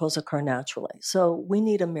 miracles occur naturally. So we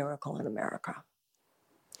need a miracle in America.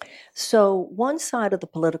 So one side of the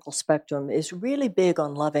political spectrum is really big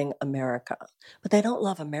on loving America, but they don't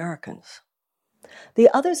love Americans. The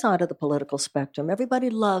other side of the political spectrum, everybody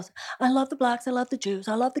loves, I love the blacks, I love the Jews,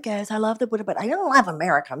 I love the gays, I love the Buddha, but I don't love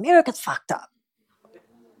America. America's fucked up.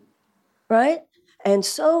 Right? And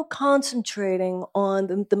so concentrating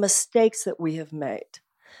on the mistakes that we have made.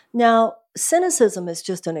 Now, cynicism is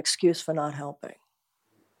just an excuse for not helping.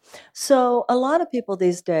 So a lot of people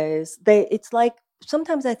these days, it's like,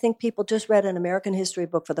 sometimes I think people just read an American history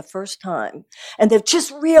book for the first time, and they've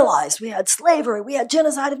just realized we had slavery, we had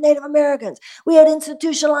genocide of Native Americans, we had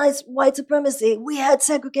institutionalized white supremacy, we had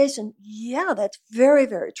segregation. Yeah, that's very,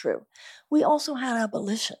 very true. We also had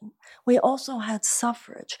abolition. We also had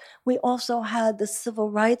suffrage. We also had the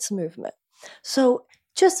civil rights movement. So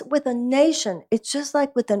just with a nation, it's just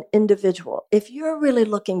like with an individual. If you're really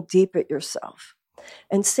looking deep at yourself,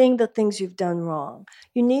 and seeing the things you've done wrong,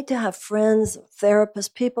 you need to have friends,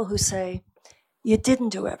 therapists, people who say, you didn't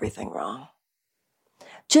do everything wrong.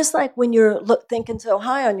 Just like when you're thinking so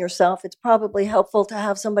high on yourself, it's probably helpful to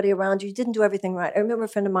have somebody around you. You didn't do everything right. I remember a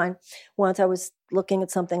friend of mine, once I was looking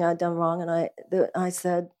at something I'd done wrong, and I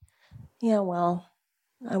said, yeah, well,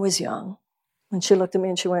 I was young. And she looked at me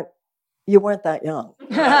and she went, you weren't that young.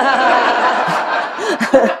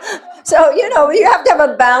 So, you have to have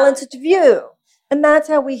a balanced view. And that's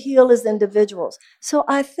how we heal as individuals. So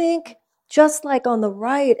I think just like on the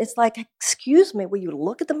right, it's like, excuse me, will you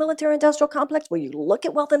look at the military-industrial complex? Will you look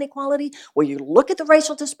at wealth inequality? Will you look at the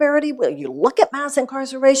racial disparity? Will you look at mass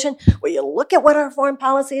incarceration? Will you look at what our foreign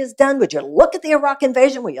policy has done? Would you look at the Iraq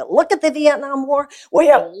invasion? Will you look at the Vietnam War? Will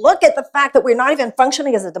you look at the fact that we're not even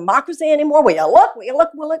functioning as a democracy anymore? Will you look? Will you look?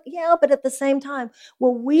 Will you look? Yeah, but at the same time,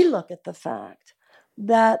 will we look at the fact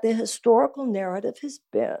that the historical narrative has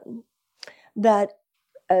been that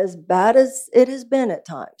as bad as it has been at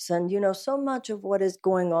times, and so much of what is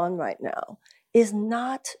going on right now is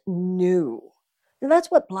not new. And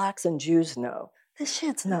that's what blacks and Jews know. This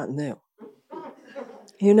shit's not new.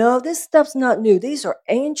 This stuff's not new. These are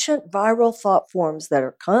ancient viral thought forms that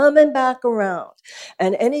are coming back around.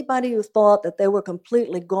 And anybody who thought that they were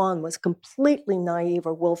completely gone was completely naive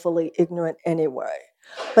or willfully ignorant anyway.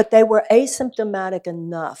 But they were asymptomatic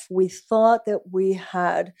enough. We thought that we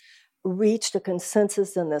had reached a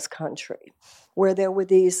consensus in this country where there were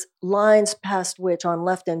these lines past which on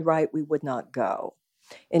left and right we would not go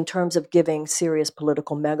in terms of giving serious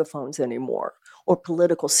political megaphones anymore or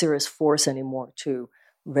political serious force anymore to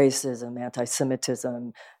racism,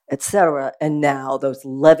 anti-Semitism, etc. And now those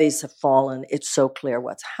levees have fallen. It's so clear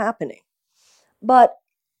what's happening. But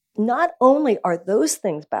not only are those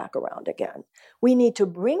things back around again, we need to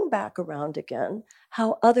bring back around again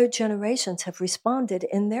how other generations have responded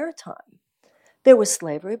in their time. There was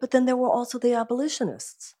slavery, but then there were also the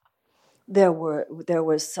abolitionists. There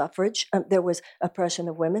was suffrage, there was oppression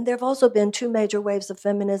of women. There have also been two major waves of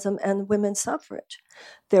feminism and women's suffrage.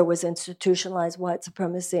 There was institutionalized white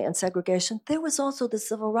supremacy and segregation. There was also the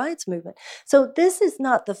civil rights movement. So this is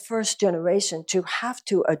not the first generation to have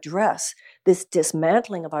to address this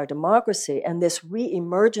dismantling of our democracy and this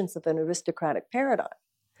re-emergence of an aristocratic paradigm.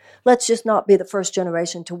 Let's just not be the first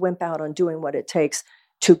generation to wimp out on doing what it takes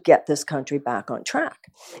to get this country back on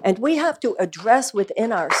track. And we have to address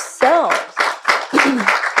within ourselves,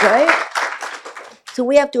 right? So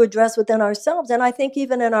we have to address within ourselves. And I think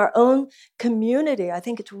even in our own community, I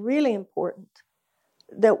think it's really important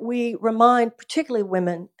that we remind, particularly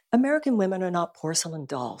women, American women are not porcelain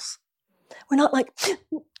dolls. We're not like,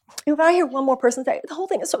 if I hear one more person say, the whole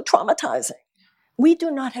thing is so traumatizing. We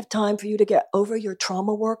do not have time for you to get over your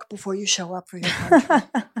trauma work before you show up for your country.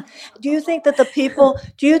 Do you think that the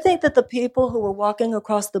people who were walking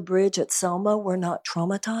across the bridge at Selma were not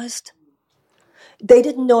traumatized? They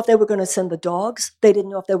didn't know if they were going to send the dogs. They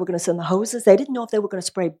didn't know if they were going to send the hoses. They didn't know if they were going to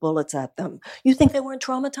spray bullets at them. You think they weren't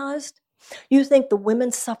traumatized? You think the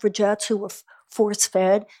women suffragettes who were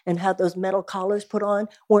force-fed and had those metal collars put on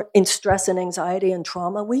weren't in stress and anxiety and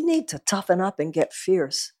trauma? We need to toughen up and get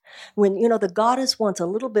fierce. When, the goddess wants a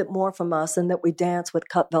little bit more from us than that we dance with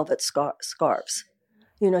cut velvet scarves.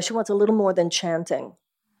 She wants a little more than chanting.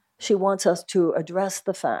 She wants us to address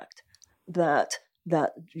the fact that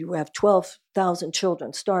you have 12,000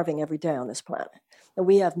 children starving every day on this planet. And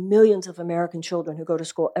we have millions of American children who go to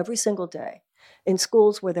school every single day in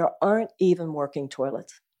schools where there aren't even working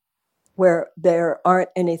toilets, where there aren't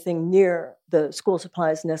anything near the school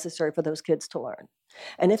supplies necessary for those kids to learn.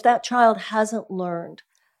 And if that child hasn't learned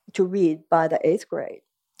to read by the 8th grade,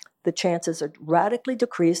 the chances are radically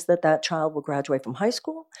decreased that that child will graduate from high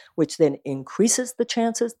school, which then increases the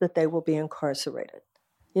chances that they will be incarcerated.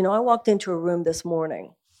 I walked into a room this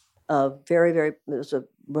morning of there's a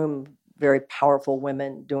room, very powerful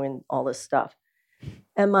women doing all this stuff.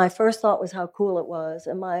 And my first thought was how cool it was.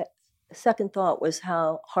 And my second thought was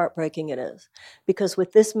how heartbreaking it is. Because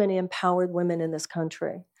with this many empowered women in this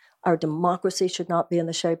country, our democracy should not be in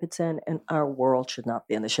the shape it's in, and our world should not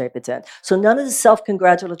be in the shape it's in. So none of the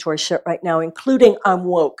self-congratulatory shit right now, including I'm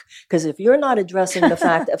woke. Because if you're not addressing the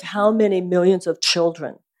fact of how many millions of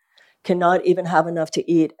children cannot even have enough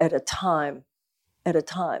to eat at a time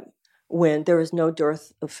when there is no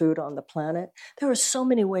dearth of food on the planet, there are so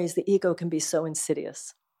many ways the ego can be so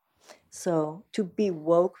insidious. So to be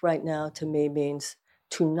woke right now to me means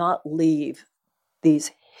to not leave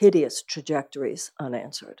these hideous trajectories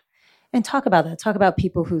unanswered. And talk about that. Talk about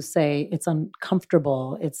people who say it's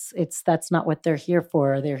uncomfortable. It's that's not what they're here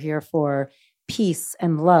for. They're here for peace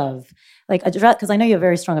and love. Because I know you have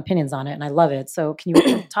very strong opinions on it, and I love it. So can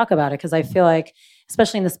you talk about it? Because I feel like,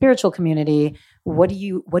 especially in the spiritual community, what do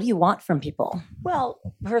you want from people? Well,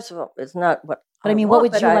 first of all, it's not what. But I mean, what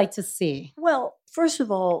would you like to see? Well, first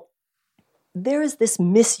of all, there is this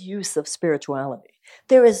misuse of spirituality.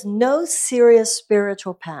 There is no serious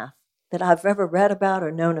spiritual path that I've ever read about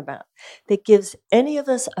or known about that gives any of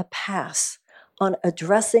us a pass on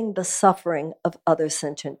addressing the suffering of other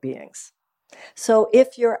sentient beings. So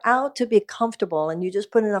if you're out to be comfortable and you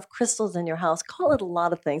just put enough crystals in your house, call it a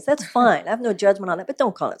lot of things. That's fine. I have no judgment on it, but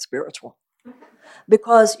don't call it spiritual.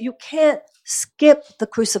 Because you can't skip the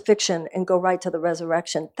crucifixion and go right to the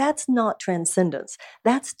resurrection. That's not transcendence.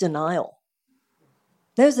 That's denial.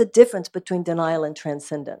 There's a difference between denial and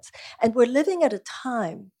transcendence. And we're living at a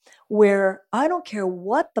time where I don't care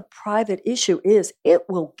what the private issue is, it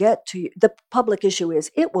will get to you. The public issue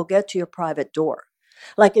is, it will get to your private door.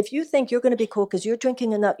 Like if you think you're going to be cool because you're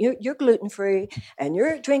drinking enough, you're gluten-free and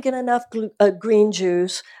you're drinking enough green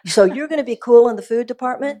juice, so you're going to be cool in the food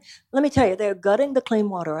department. Let me tell you, they're gutting the Clean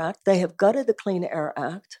Water Act. They have gutted the Clean Air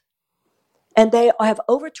Act. And they have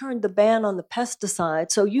overturned the ban on the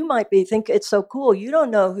pesticide. So you might think it's so cool. You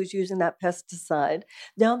don't know who's using that pesticide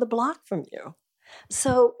down the block from you.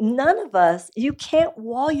 So none of us, you can't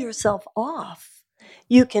wall yourself off.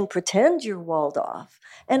 You can pretend you're walled off.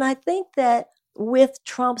 And I think that with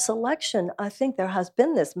Trump's election, I think there has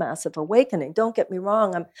been this massive awakening. Don't get me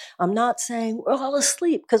wrong. I'm not saying we're all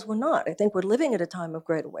asleep, because we're not. I think we're living at a time of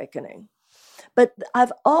great awakening. But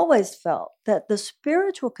I've always felt that the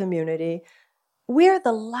spiritual community, we're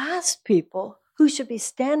the last people who should be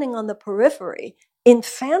standing on the periphery,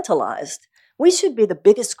 infantilized. We should be the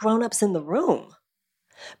biggest grown-ups in the room.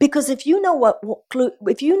 Because if you know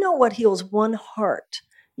what heals one heart,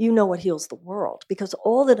 you know what heals the world. Because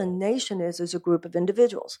all that a nation is a group of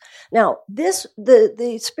individuals. Now,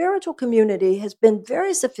 the spiritual community has been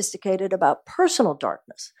very sophisticated about personal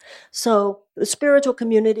darkness. So the spiritual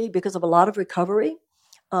community, because of a lot of recovery,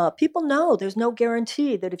 people know there's no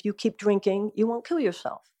guarantee that if you keep drinking, you won't kill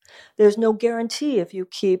yourself. There's no guarantee if you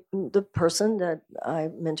keep the person that I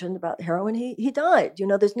mentioned about heroin, he died.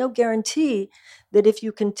 There's no guarantee that if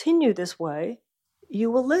you continue this way,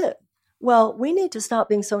 you will live. Well, we need to stop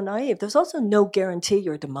being so naive. There's also no guarantee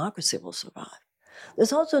your democracy will survive.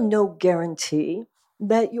 There's also no guarantee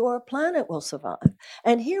that your planet will survive.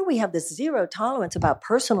 And here we have this zero tolerance about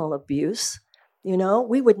personal abuse. You know,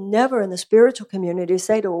 we would never in the spiritual community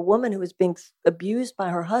say to a woman who is being abused by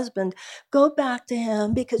her husband, go back to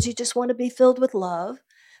him because you just want to be filled with love.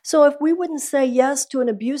 So if we wouldn't say yes to an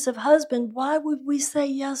abusive husband, why would we say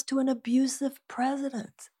yes to an abusive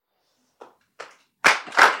president?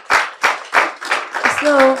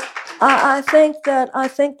 So I think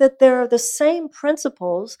that there are the same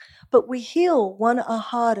principles, but we heal one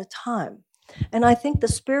aha at a time. And I think the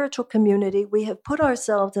spiritual community, we have put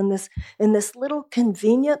ourselves in this little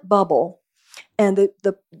convenient bubble, and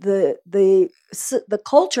the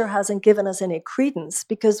culture hasn't given us any credence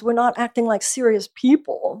because we're not acting like serious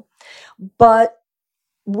people, but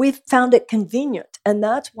we've found it convenient. And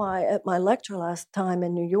that's why at my lecture last time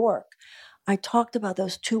in New York, I talked about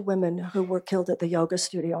those 2 women who were killed at the yoga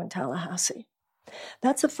studio in Tallahassee.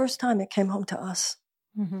 That's the first time it came home to us.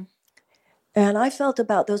 Mm-hmm. And I felt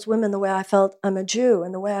about those women the way I felt I'm a Jew,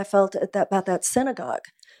 and the way I felt about that synagogue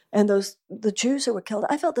and the Jews who were killed.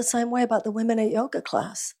 I felt the same way about the women at yoga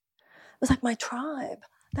class. It was like my tribe.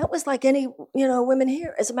 That was like any, women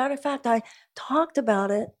here. As a matter of fact, I talked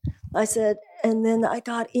about it. I said, and then I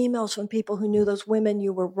got emails from people who knew those women.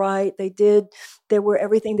 You were right. They were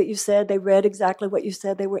everything that you said. They read exactly what you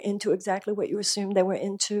said. They were into exactly what you assumed they were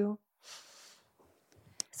into.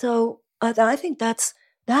 So I think that's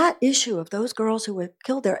that issue of those girls who were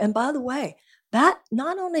killed there. And by the way, that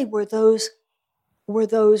not only were those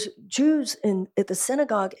Jews at the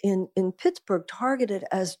synagogue in Pittsburgh targeted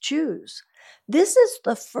as Jews. This is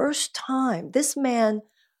the first time this man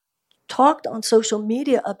talked on social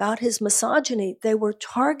media about his misogyny. They were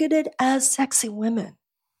targeted as sexy women.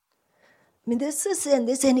 I mean,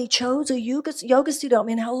 and he chose a yoga studio. I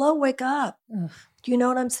mean, hello, wake up. Ugh. Do you know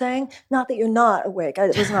what I'm saying? Not that you're not awake.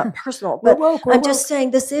 It was not personal. But I'm just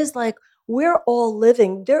saying this is like we're all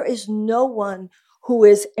living. There is no one who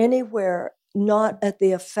is anywhere not at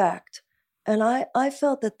the effect. And I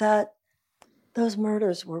felt that those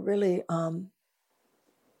murders were really...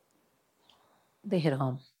 they hit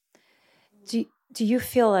home. Do you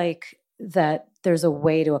feel like that there's a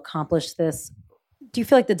way to accomplish this? Do you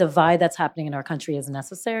feel like the divide that's happening in our country is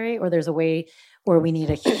necessary, or there's a way where we need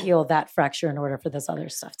to heal that fracture in order for this other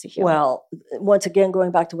stuff to heal? Well, once again,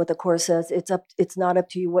 going back to what the Course says, it's not up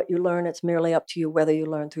to you what you learn. It's merely up to you whether you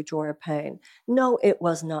learn through joy or pain. No, it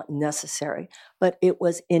was not necessary, but it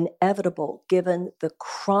was inevitable given the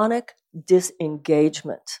chronic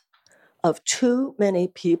disengagement of too many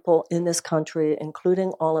people in this country,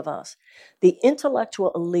 including all of us. The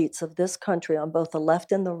intellectual elites of this country on both the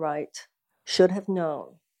left and the right should have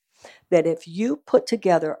known that if you put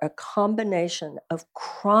together a combination of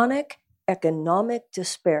chronic economic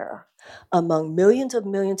despair among millions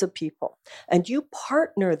of people, and you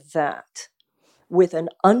partner that with an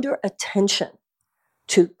under-attention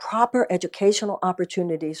to proper educational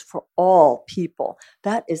opportunities for all people,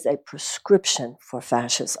 that is a prescription for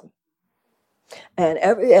fascism.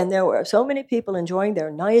 And there were so many people enjoying their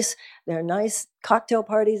nice cocktail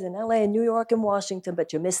parties in LA and New York and Washington,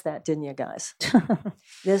 but you missed that, didn't you guys?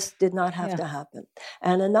 This did not have to happen.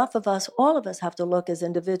 And enough of us, all of us have to look as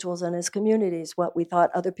individuals and as communities, what we thought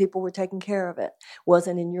other people were taking care of it,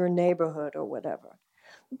 wasn't in your neighborhood or whatever.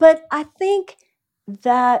 But I think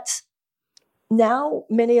that now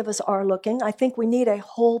many of us are looking. I think we need a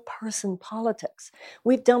whole person politics.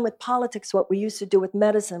 We've done with politics what we used to do with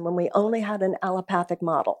medicine when we only had an allopathic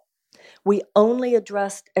model. We only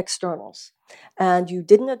addressed externals. And you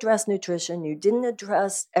didn't address nutrition, you didn't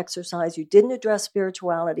address exercise, you didn't address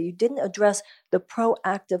spirituality, you didn't address the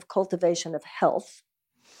proactive cultivation of health.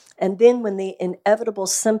 And then when the inevitable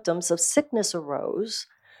symptoms of sickness arose,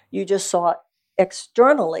 you just sought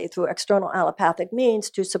externally through external allopathic means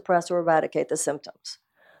to suppress or eradicate the symptoms.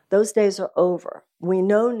 Those days are over. We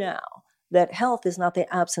know now that health is not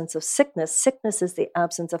the absence of sickness. Sickness is the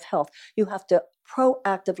absence of health. You have to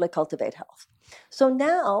proactively cultivate health. So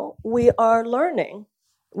now we are learning.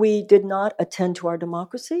 We did not attend to our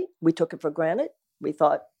democracy. We took it for granted. We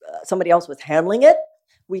thought somebody else was handling it.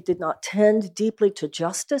 We did not tend deeply to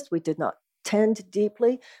justice. We did not tend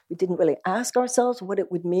deeply. We didn't really ask ourselves what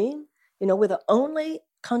it would mean. You know, we're the only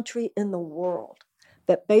country in the world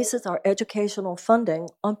that bases our educational funding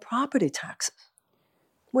on property taxes.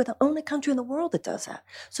 We're the only country in the world that does that.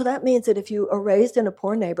 So that means that if you are raised in a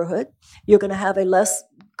poor neighborhood, you're going to have a less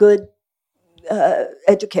good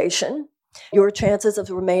education. Your chances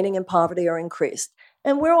of remaining in poverty are increased.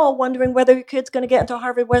 And we're all wondering whether your kid's going to get into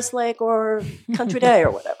Harvard Westlake or Country Day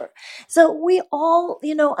or whatever. So we all,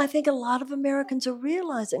 I think a lot of Americans are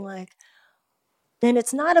realizing and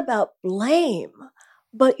it's not about blame,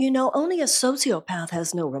 But only a sociopath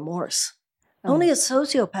has no remorse. Only a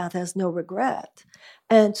sociopath has no regret.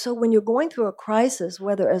 And so when you're going through a crisis,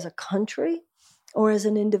 whether as a country or as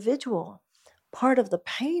an individual, part of the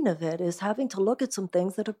pain of it is having to look at some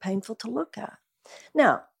things that are painful to look at.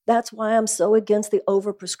 Now, that's why I'm so against the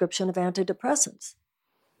overprescription of antidepressants.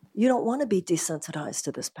 You don't want to be desensitized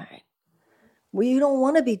to this pain. You don't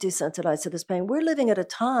want to be desensitized to this pain. We're living at a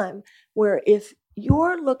time where if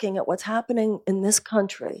you're looking at what's happening in this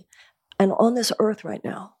country and on this earth right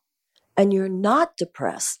now, and you're not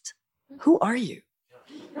depressed, who are you?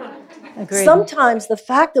 Agreed. Sometimes the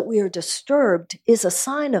fact that we are disturbed is a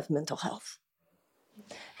sign of mental health.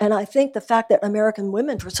 And I think the fact that American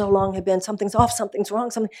women for so long have been something's off, something's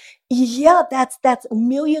wrong, that's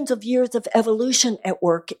millions of years of evolution at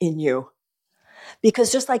work in you.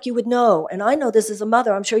 Because just like you would know, and I know this as a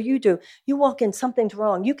mother, I'm sure you do, you walk in, something's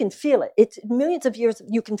wrong, you can feel it. It's millions of years,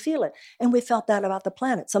 you can feel it. And we felt that about the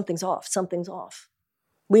planet. Something's off, something's off.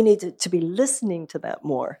 We need to be listening to that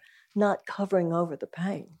more, not covering over the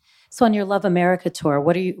pain. So on your Love America tour,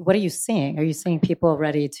 what are you seeing? Are you seeing people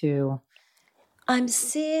ready to? I'm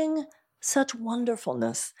seeing such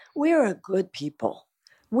wonderfulness. We're a good people.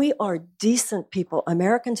 We are decent people.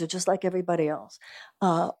 Americans are just like everybody else.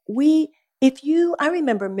 I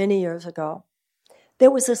remember many years ago, there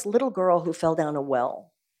was this little girl who fell down a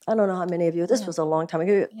well. I don't know how many of you, this was a long time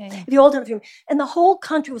ago. Yeah. If you're old enough, and the whole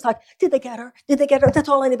country was like, did they get her? Did they get her? That's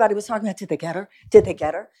all anybody was talking about. Did they get her? Did they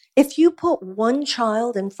get her? If you put one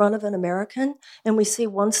child in front of an American and we see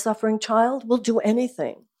one suffering child, we'll do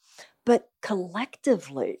anything. But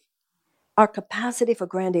collectively, our capacity for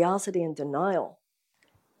grandiosity and denial,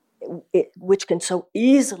 which can so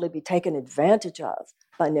easily be taken advantage of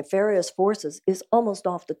by nefarious forces, is almost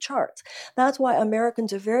off the charts. That's why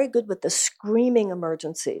Americans are very good with the screaming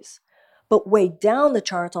emergencies, but way down the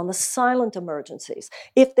charts on the silent emergencies.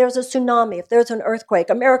 If there's a tsunami, if there's an earthquake,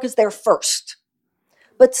 America's there first.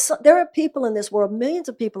 But there are people in this world, millions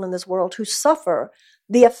of people in this world, who suffer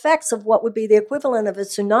the effects of what would be the equivalent of a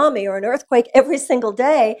tsunami or an earthquake every single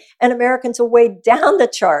day, and Americans are way down the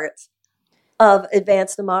charts of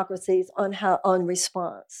advanced democracies on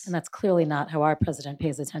response. And that's clearly not how our president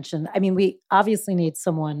pays attention. I mean, we obviously need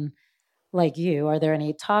someone like you. Are there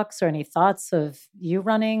any talks or any thoughts of you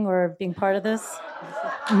running or being part of this?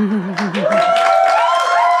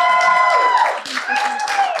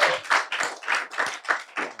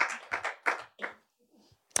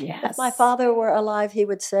 Yes. If my father were alive, he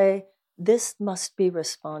would say, this must be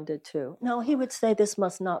responded to. No, he would say, this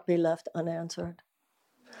must not be left unanswered.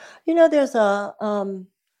 There's a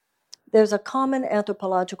common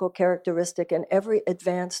anthropological characteristic in every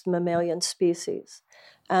advanced mammalian species,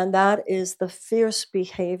 and that is the fierce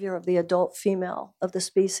behavior of the adult female of the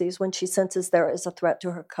species when she senses there is a threat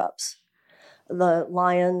to her cubs. The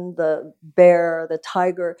lion, the bear, the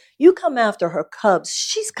tiger, you come after her cubs,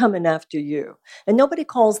 she's coming after you. And nobody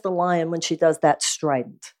calls the lion when she does that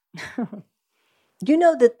strident. You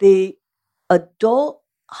know that the adult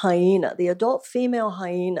hyena, the adult female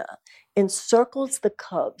hyena, encircles the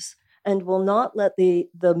cubs and will not let the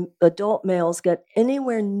adult males get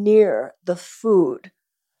anywhere near the food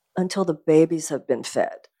until the babies have been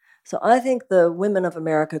fed. So I think the women of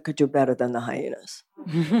America could do better than the hyenas.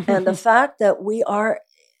 And the fact that we are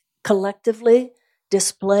collectively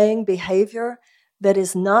displaying behavior that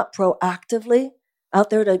is not proactively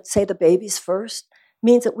out there to say the babies first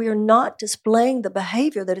means that we are not displaying the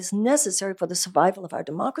behavior that is necessary for the survival of our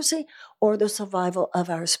democracy or the survival of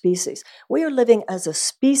our species. We are living as a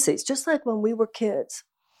species, just like when we were kids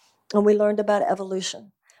and we learned about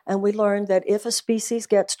evolution. And we learned that if a species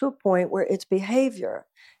gets to a point where its behavior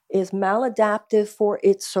is maladaptive for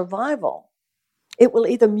its survival, it will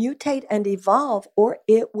either mutate and evolve or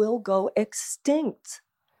it will go extinct.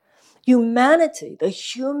 Humanity, the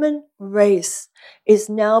human race, is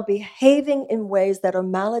now behaving in ways that are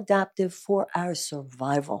maladaptive for our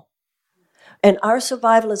survival. And our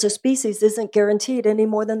survival as a species isn't guaranteed any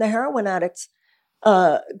more than the heroin addicts'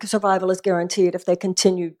 survival is guaranteed if they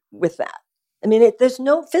continue with that. I mean, there's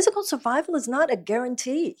no physical survival is not a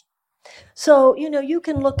guarantee. So, you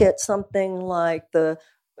can look at something like the,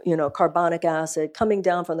 carbonic acid coming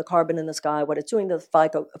down from the carbon in the sky, what it's doing to the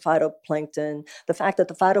phytoplankton, the fact that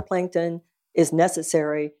the phytoplankton is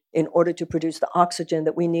necessary in order to produce the oxygen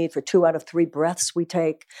that we need for 2 out of 3 breaths we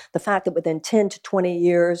take, the fact that within 10 to 20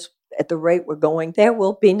 years, at the rate we're going, there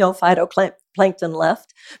will be no phytoplankton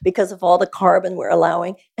left because of all the carbon we're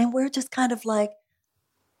allowing. And we're just kind of like,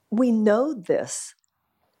 we know this,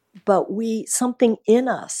 but something in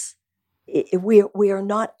us, we are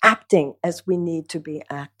not acting as we need to be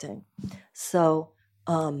acting. So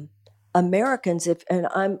Americans, and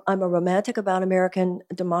I'm a romantic about American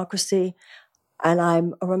democracy, and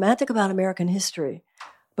I'm a romantic about American history,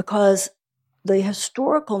 because the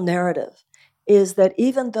historical narrative is that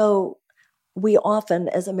even though we often,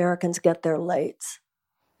 as Americans, get there late,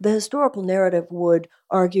 the historical narrative would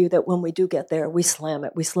argue that when we do get there, we slam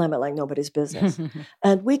it. We slam it like nobody's business.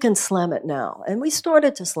 And we can slam it now. And we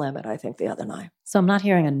started to slam it, I think, the other night. So I'm not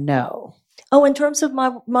hearing a no. Oh, in terms of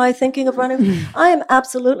my thinking of running, I am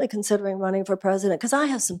absolutely considering running for president because I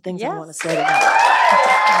have some things I want to say about it.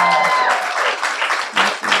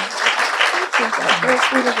 Thank you. Very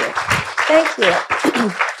sweet of you. Thank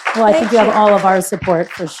you. Well, I think you have all of our support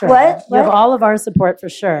for sure. What? You have all of our support for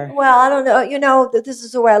sure. Well, I don't know. You know, this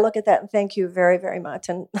is the way I look at that, and thank you very, very much.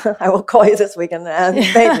 And I will call you this weekend and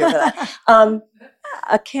thank you for that.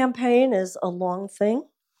 A campaign is a long thing,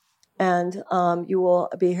 and you will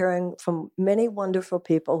be hearing from many wonderful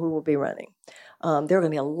people who will be running. There are going to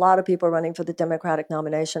be a lot of people running for the Democratic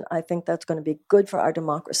nomination. I think that's going to be good for our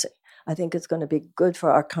democracy. I think it's going to be good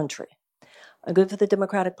for our country, good for the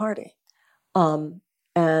Democratic Party.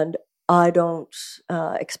 And I don't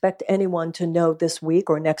expect anyone to know this week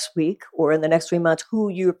or next week or in the next 3 months who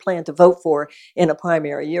you plan to vote for in a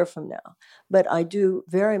primary a year from now. But I do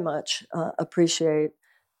very much appreciate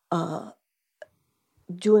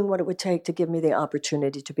doing what it would take to give me the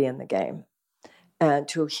opportunity to be in the game and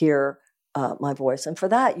to hear my voice. And for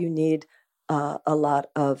that, you need a lot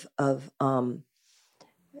of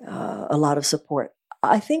support.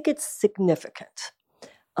 I think it's significant.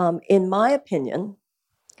 In my opinion,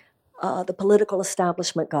 the political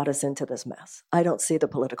establishment got us into this mess. I don't see the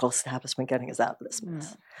political establishment getting us out of this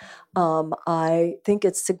mess. I think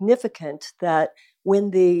it's significant that when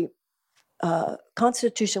the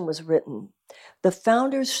Constitution was written, the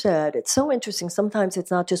founders said, it's so interesting, sometimes it's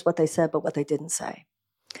not just what they said, but what they didn't say.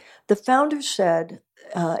 The founders said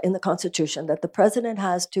in the Constitution that the president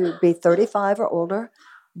has to be 35 or older,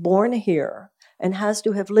 born here, and has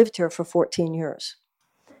to have lived here for 14 years.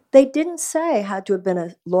 They didn't say had to have been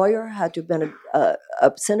a lawyer, had to have been a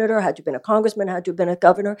senator, had to have been a congressman, had to have been a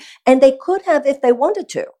governor, and they could have if they wanted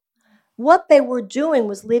to. What they were doing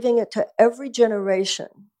was leaving it to every generation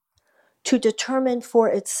to determine for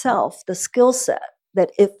itself the skill set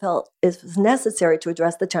that it felt is necessary to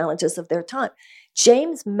address the challenges of their time.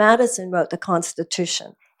 James Madison wrote the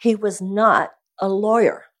Constitution. He was not a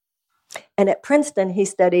lawyer. And at Princeton, he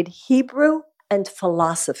studied Hebrew and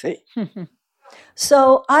philosophy.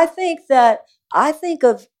 So I think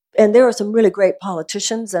of, and there are some really great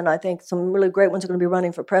politicians, and I think some really great ones are going to be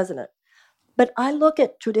running for president. But I look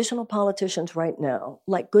at traditional politicians right now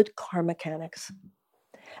like good car mechanics.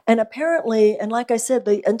 And apparently, and like I said,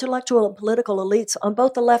 the intellectual and political elites on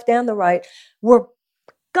both the left and the right were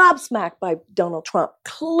gobsmacked by Donald Trump,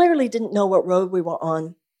 clearly didn't know what road we were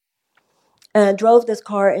on, and drove this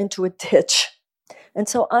car into a ditch. And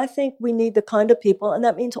so I think we need the kind of people, and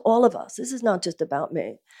that means all of us. This is not just about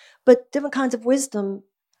me, but different kinds of wisdom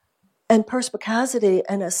and perspicacity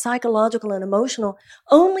and a psychological and emotional.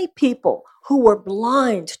 Only people who were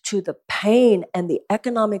blind to the pain and the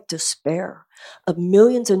economic despair of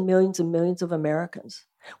millions and millions and millions of Americans,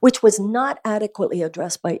 which was not adequately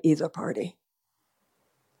addressed by either party,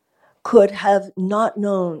 could have not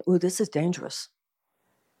known, oh, this is dangerous.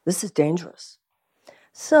 This is dangerous.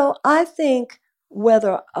 So I think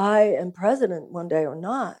whether I am president one day or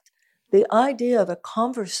not, the idea of a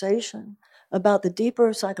conversation about the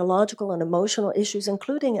deeper psychological and emotional issues,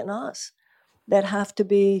 including in us, that have to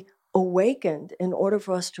be awakened in order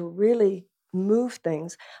for us to really move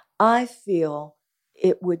things, I feel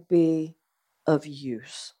it would be of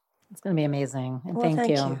use. It's going to be amazing. And Well, thank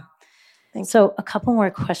you. Thank you. So a couple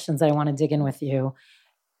more questions I want to dig in with you.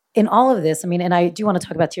 In all of this, I mean, and I do want to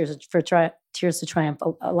talk about Tears to Triumph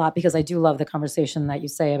a lot, because I do love the conversation that you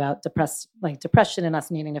say about depression and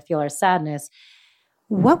us needing to feel our sadness.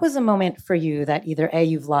 What was a moment for you that either A,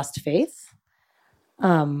 you've lost faith,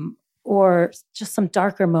 or just some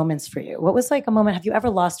darker moments for you? What was like a moment, have you ever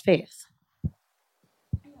lost faith?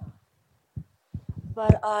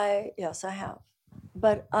 Yes, I have.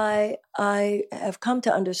 But I have come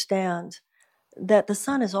to understand that the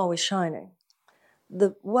sun is always shining.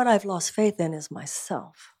 What I've lost faith in is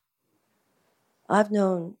myself. I've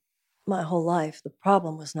known my whole life the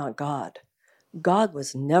problem was not God. God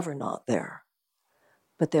was never not there.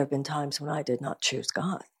 But there have been times when I did not choose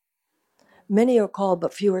God. Many are called,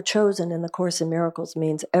 but few are chosen in the Course in Miracles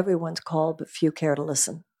means everyone's called, but few care to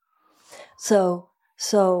listen. So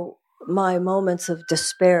my moments of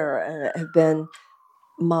despair have been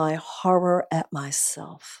my horror at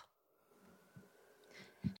myself.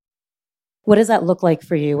 what does that look like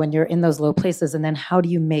for you when you're in those low places? And then how do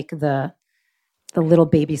you make the little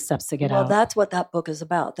baby steps to get out? Well, that's what that book is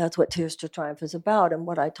about. That's what Tears to Triumph is about. And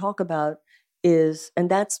what I talk about is,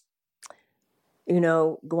 and that's,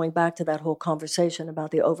 going back to that whole conversation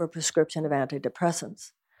about the overprescription of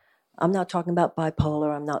antidepressants. I'm not talking about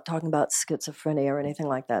bipolar. I'm not talking about schizophrenia or anything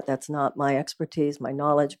like that. That's not my expertise, my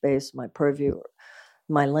knowledge base, my purview,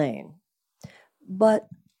 my lane. But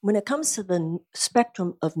when it comes to the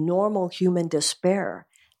spectrum of normal human despair,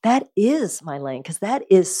 that is my lane, because that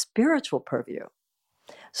is spiritual purview.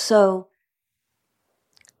 So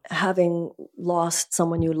having lost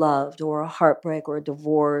someone you loved, or a heartbreak, or a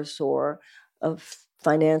divorce, or a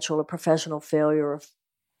financial or professional failure, or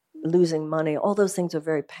losing money, all those things are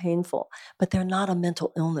very painful, but they're not a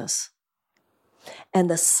mental illness. And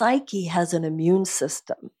the psyche has an immune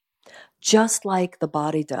system, just like the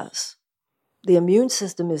body does. The immune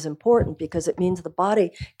system is important because it means the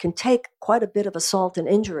body can take quite a bit of assault and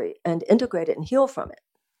injury and integrate it and heal from it.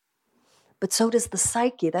 But so does the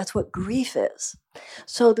psyche. That's what grief is.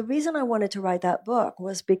 So the reason I wanted to write that book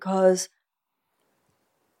was because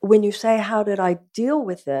when you say, how did I deal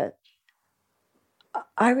with it?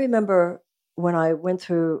 I remember when I went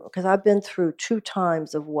through, because I've been through 2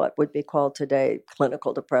 times of what would be called today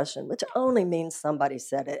clinical depression, which only means somebody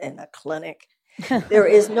said it in a clinic. There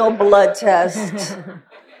is no blood test.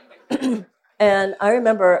 And I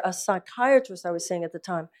remember a psychiatrist I was seeing at the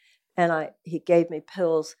time, and he gave me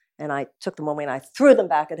pills, and I took them away, and I threw them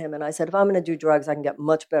back at him, and I said, if I'm going to do drugs, I can get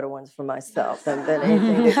much better ones for myself than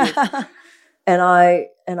anything that you... And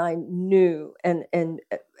I knew, and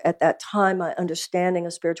at that time, my understanding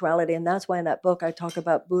of spirituality, and that's why in that book I talk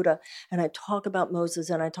about Buddha, and I talk about Moses,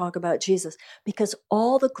 and I talk about Jesus, because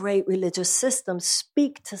all the great religious systems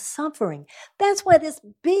speak to suffering. That's why this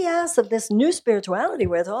BS of this new spirituality,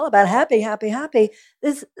 where it's all about happy, happy, happy,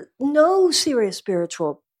 there's no serious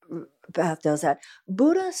spiritual path does that.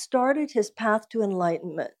 Buddha started his path to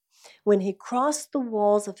enlightenment when he crossed the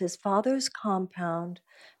walls of his father's compound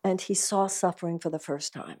and he saw suffering for the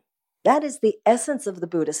first time. That is the essence of the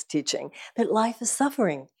Buddhist teaching, that life is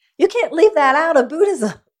suffering. You can't leave that out of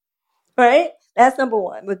Buddhism, right? That's number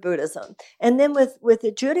one with Buddhism. And then with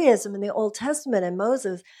the Judaism in the Old Testament and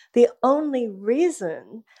Moses, the only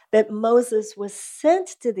reason that Moses was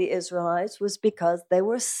sent to the Israelites was because they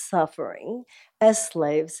were suffering as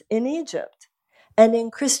slaves in Egypt. And in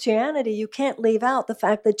Christianity, you can't leave out the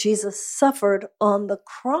fact that Jesus suffered on the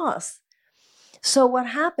cross. So what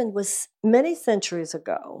happened was, many centuries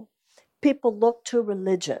ago, people looked to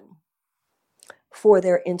religion for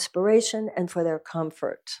their inspiration and for their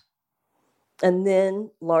comfort. And then,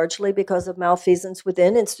 largely because of malfeasance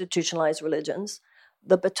within institutionalized religions,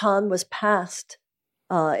 the baton was passed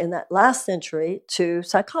in that last century to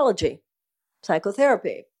psychology,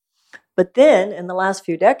 psychotherapy. But then, in the last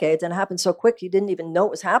few decades, and it happened so quick you didn't even know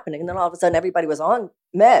it was happening, and then all of a sudden everybody was on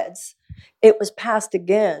meds, it was passed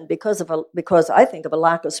again because I think of a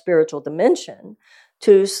lack of spiritual dimension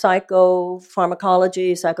to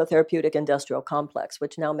psychopharmacology, psychotherapeutic industrial complex,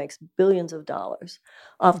 which now makes billions of dollars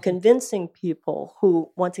of convincing people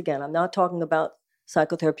who, once again, I'm not talking about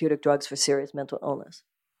psychotherapeutic drugs for serious mental illness,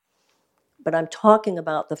 but I'm talking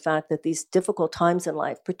about the fact that these difficult times in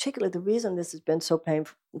life, particularly the reason this has been so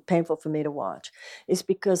painful for me to watch, is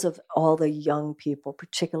because of all the young people,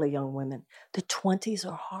 particularly young women. The 20s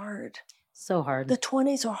are hard. So hard. The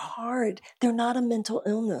 20s are hard. They're not a mental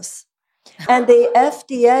illness. And the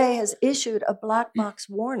FDA has issued a black box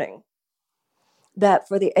warning that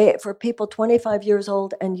for people 25 years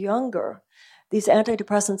old and younger, these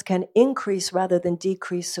antidepressants can increase rather than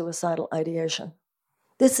decrease suicidal ideation.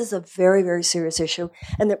 This is a very, very serious issue,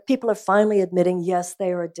 and that people are finally admitting, yes,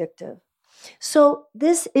 they are addictive. So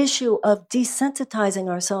this issue of desensitizing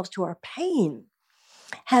ourselves to our pain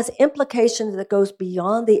has implications that goes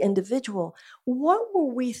beyond the individual. What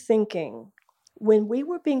were we thinking when we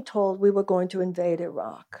were being told we were going to invade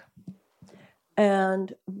Iraq?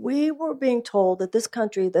 And we were being told that this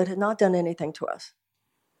country that had not done anything to us,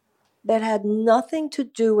 that had nothing to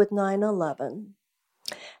do with 9/11,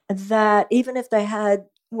 that even if they had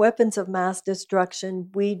weapons of mass destruction,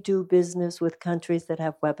 we do business with countries that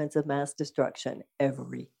have weapons of mass destruction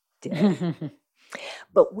every day.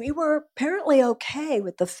 But we were apparently okay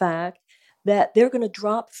with the fact that they're going to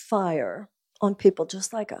drop fire on people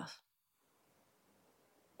just like us.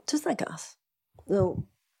 Just like us. So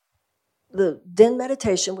the Zen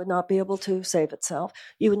meditation would not be able to save itself.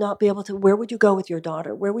 You would not be able to, where would you go with your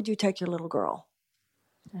daughter? Where would you take your little girl?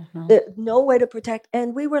 There's no way to protect.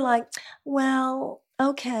 And we were like, well,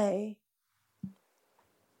 okay.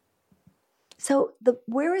 So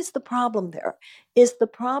where is the problem there? Is the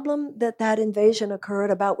problem that that invasion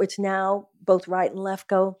occurred, about which now both right and left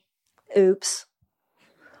go, oops?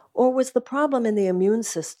 Or was the problem in the immune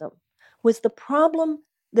system? Was the problem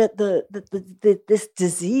that this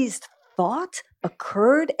diseased thought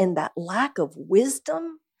occurred in that lack of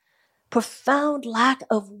wisdom? Profound lack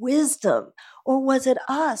of wisdom? Or was it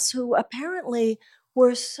us who apparently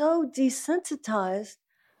were so desensitized?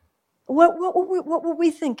 What were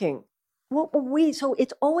we thinking? What were we? So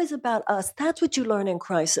it's always about us. That's what you learn in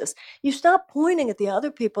crisis. You stop pointing at the other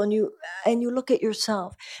people and you look at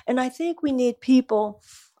yourself. And I think we need people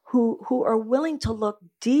who are willing to look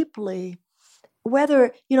deeply.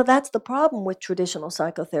 Whether, that's the problem with traditional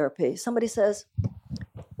psychotherapy. Somebody says,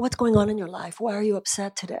 what's going on in your life? Why are you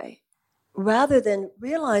upset today? Rather than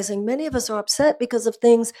realizing many of us are upset because of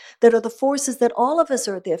things that are the forces that all of us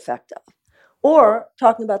are at the effect of. Or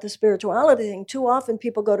talking about the spirituality thing, too often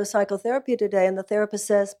people go to psychotherapy today and the therapist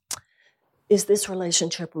says, is this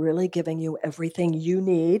relationship really giving you everything you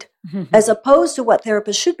need? As opposed to what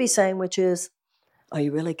therapists should be saying, which is, are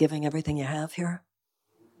you really giving everything you have here?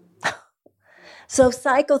 So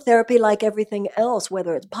psychotherapy, like everything else,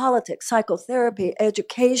 whether it's politics, psychotherapy,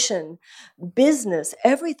 education, business,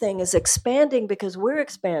 everything is expanding because we're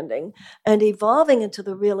expanding and evolving into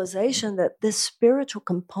the realization that this spiritual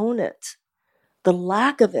component, the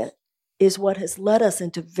lack of it, is what has led us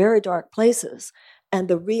into very dark places. And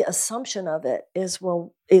the reassumption of it is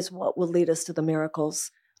what will lead us to the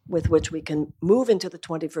miracles with which we can move into the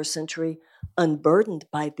 21st century unburdened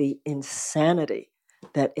by the insanity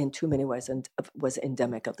that in too many ways was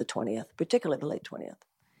endemic of the 20th, particularly the late 20th.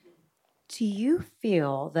 Do you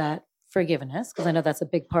feel that forgiveness, because I know that's a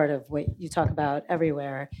big part of what you talk about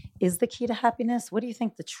everywhere, is the key to happiness? What do you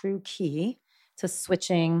think the true key to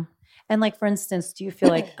switching? And like, for instance, do you feel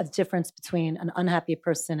like a difference between an unhappy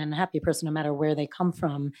person and a happy person, no matter where they come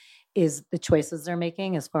from, is the choices they're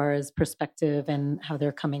making as far as perspective and how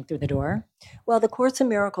they're coming through the door? Well, the Course in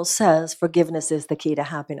Miracles says forgiveness is the key to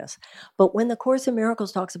happiness. But when the Course in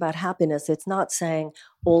Miracles talks about happiness, it's not saying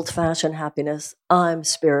old-fashioned happiness, I'm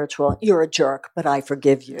spiritual, you're a jerk, but I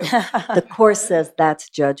forgive you. The Course says that's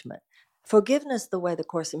judgment. Forgiveness, the way the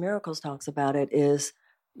Course in Miracles talks about it, is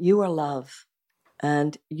you are love.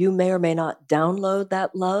 And you may or may not download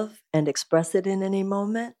that love and express it in any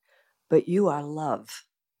moment, but you are love.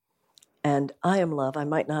 And I am love. I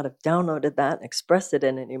might not have downloaded that and expressed it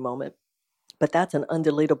in any moment, but that's an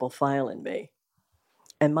undeletable file in me.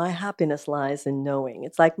 And my happiness lies in knowing.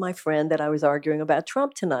 It's like my friend that I was arguing about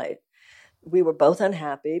Trump tonight. We were both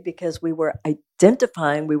unhappy because we were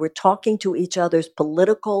identifying, we were talking to each other's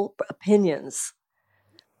political opinions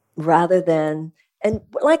rather than, and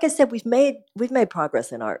like I said, we've made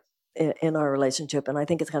progress in our relationship, and I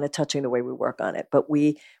think it's kind of touching the way we work on it. But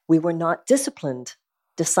we were not disciplined.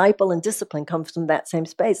 Disciple and discipline comes from that same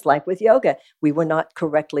space. Like with yoga, we were not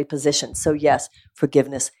correctly positioned. So yes,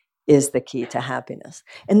 forgiveness is the key to happiness.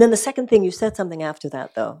 And then the second thing, you said something after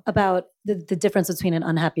that, though. About the difference between an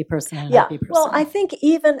unhappy person and a happy person. Well, I think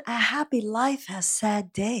even a happy life has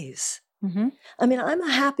sad days. Mm-hmm. I mean, I'm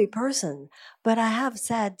a happy person, but I have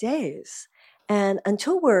sad days. And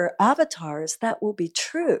until we're avatars, that will be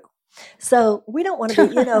true. So we don't want to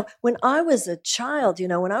be, when I was a child,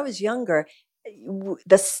 when I was younger,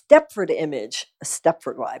 the Stepford image, a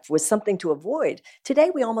Stepford wife, was something to avoid.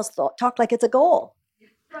 Today, we almost talk like it's a goal.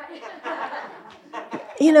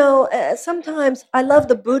 Sometimes I love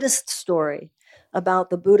the Buddhist story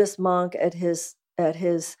about the Buddhist monk at his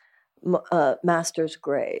master's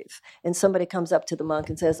grave, and somebody comes up to the monk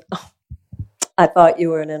and says, "Oh, I thought you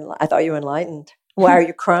were enlightened. Why are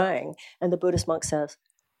you crying?" And the Buddhist monk says,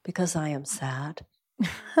 "Because I am sad."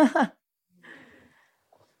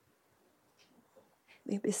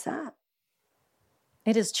 You'd be sad.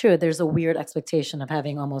 It is true. There's a weird expectation of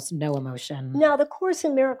having almost no emotion. Now, the Course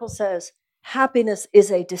in Miracles says happiness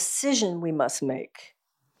is a decision we must make.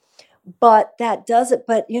 But that doesn't,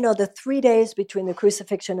 the 3 days between the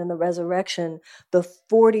crucifixion and the resurrection, the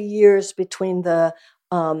 40 years between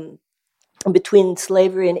between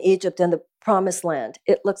slavery in Egypt and the Promised Land,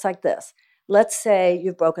 it looks like this. Let's say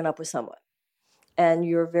you've broken up with someone and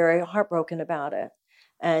you're very heartbroken about it.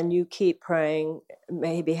 And you keep praying,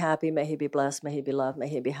 may he be happy, may he be blessed, may he be loved, may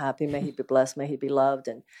he be happy, may he be blessed, may he be loved.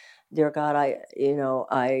 And dear God,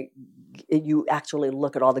 you actually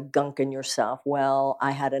look at all the gunk in yourself. Well,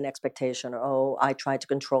 I had an expectation, or, oh, I tried to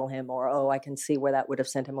control him, or, oh, I can see where that would have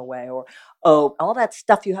sent him away, or, oh, all that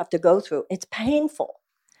stuff you have to go through. It's painful.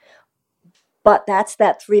 But that's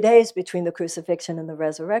that 3 days between the crucifixion and the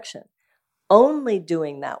resurrection. Only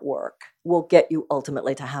doing that work will get you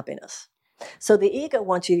ultimately to happiness. So the ego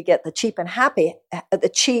wants you to get the cheap and happy, the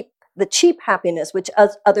cheap happiness, which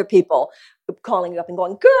other people calling you up and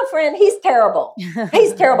going, girlfriend, he's terrible.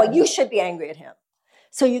 He's terrible. You should be angry at him.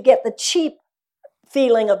 So you get the cheap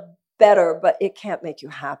feeling of better, but it can't make you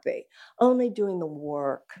happy. Only doing the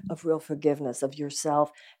work of real forgiveness of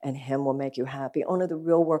yourself and him will make you happy. Only the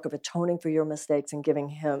real work of atoning for your mistakes and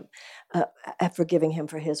forgiving him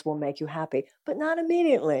for his will make you happy, but not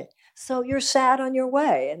immediately. So you're sad on your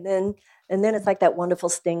way. And then it's like that wonderful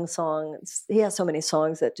Sting song. He has so many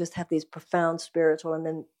songs that just have these profound spiritual, and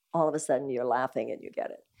then all of a sudden you're laughing and you get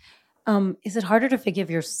it. Is it harder to forgive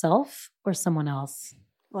yourself or someone else?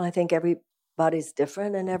 Well, I think everybody's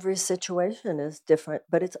different and every situation is different,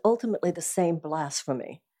 but it's ultimately the same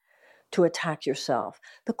blasphemy to attack yourself.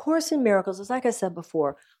 The Course in Miracles is, like I said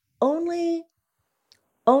before, only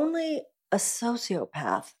a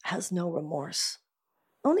sociopath has no remorse.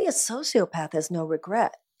 Only a sociopath has no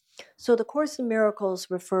regret. So the Course in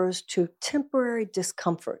Miracles refers to temporary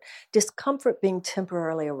discomfort being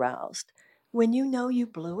temporarily aroused. When you know you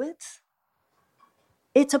blew it,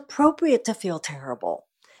 it's appropriate to feel terrible.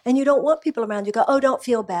 And you don't want people around you go, oh, don't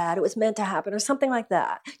feel bad. It was meant to happen or something like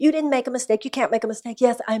that. You didn't make a mistake. You can't make a mistake.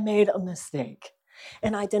 Yes, I made a mistake.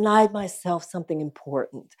 And I denied myself something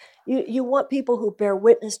important. You want people who bear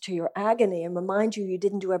witness to your agony and remind you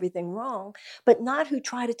didn't do everything wrong, but not who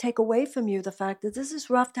try to take away from you the fact that this is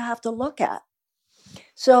rough to have to look at.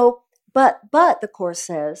 So, but the Course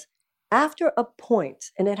says, after a point,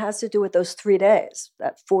 and it has to do with those 3 days,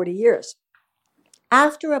 that 40 years,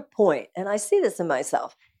 after a point, and I see this in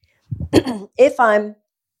myself, if I'm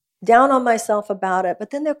down on myself about it,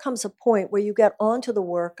 but then there comes a point where you get onto the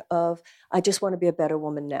work of, I just want to be a better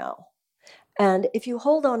woman now. And if you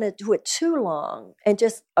hold on to it too long and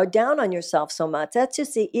just are down on yourself so much, that's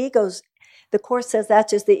just the ego's, the Course says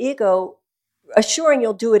that's just the ego assuring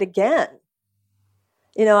you'll do it again.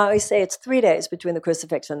 I always say it's 3 days between the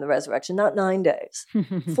crucifixion and the resurrection, not 9 days.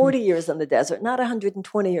 40 years in the desert, not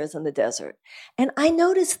 120 years in the desert. And I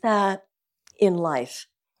noticed that in life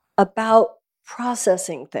about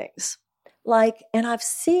processing things. And I've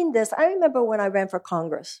seen this. I remember when I ran for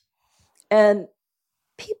Congress, and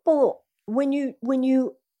people, when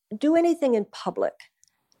you do anything in public,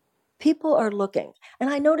 people are looking. And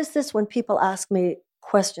I notice this when people ask me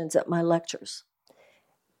questions at my lectures.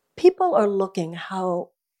 People are looking how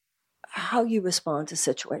you respond to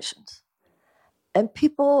situations. And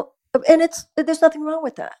there's nothing wrong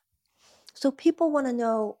with that. So people want to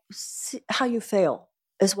know how you fail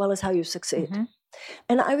as well as how you succeed. Mm-hmm.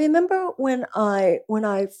 And I remember when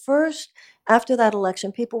I first, after that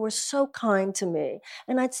election, people were so kind to me.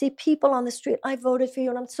 And I'd see people on the street, I voted for you,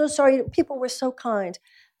 and I'm so sorry. People were so kind.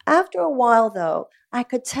 After a while, though, I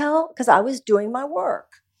could tell, because I was doing my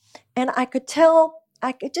work, and I could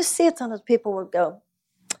just see it. Sometimes people would go,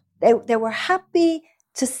 they were happy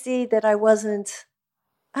to see that I wasn't,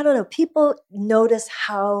 I don't know, people notice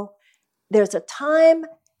how there's a time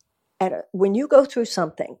when you go through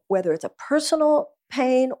something, whether it's a personal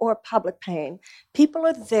pain or public pain, people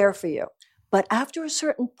are there for you. But after a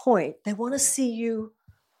certain point, they want to see you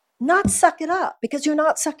not suck it up, because you're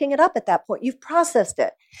not sucking it up at that point. You've processed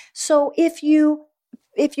it. So if you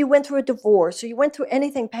went through a divorce or you went through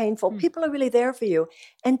anything painful, people are really there for you.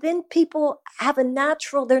 And then people have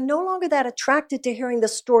they're no longer that attracted to hearing the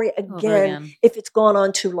story again if it's gone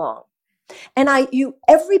on too long. And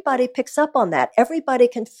everybody picks up on that. Everybody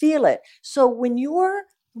can feel it. So when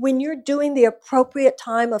you're doing the appropriate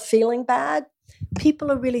time of feeling bad, people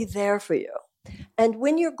are really there for you. And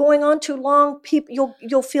when you're going on too long,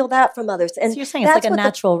 you'll feel that from others. And so you're saying it's like a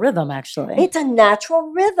natural rhythm, actually. It's a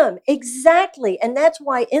natural rhythm, exactly. And that's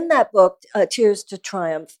why in that book, Tears to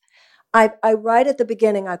Triumph, I write at the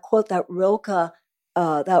beginning, I quote that Rilke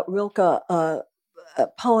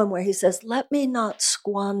poem where he says, "Let me not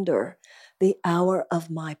squander the hour of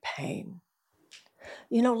my pain."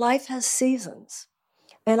 Life has seasons.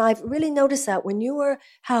 And I've really noticed that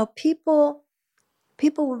how people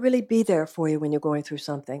will really be there for you when you're going through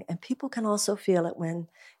something. And people can also feel it when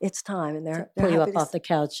it's time. And they're pull you up off the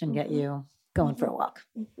couch and get you going for a walk.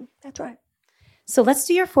 Mm-hmm. That's right. So let's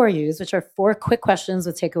do your 4 U's, which are 4 quick questions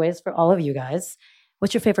with takeaways for all of you guys.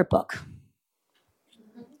 What's your favorite book?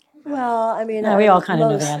 Well, I mean, we all kind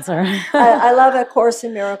of know the answer. I love A Course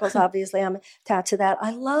in Miracles. Obviously, I'm attached to that.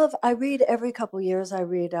 I read every couple of years. I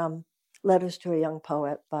read Letters to a Young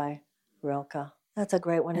Poet by Rilke. That's a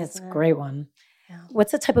great one. It's a great one. Yeah.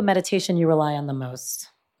 What's the type of meditation you rely on the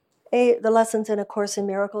most? The lessons in A Course in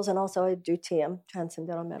Miracles, and also I do TM,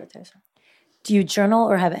 Transcendental Meditation. Do you journal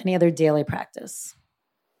or have any other daily practice?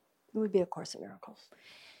 It would be A Course in Miracles.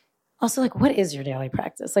 Also, what is your daily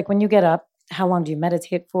practice? When you get up, how long do you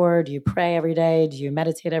meditate for? Do you pray every day? Do you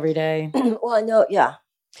meditate every day? Well, I know, yeah.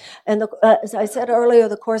 And as I said earlier,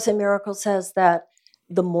 the Course in Miracles says that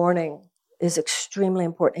the morning is extremely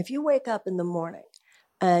important. If you wake up in the morning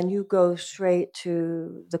and you go straight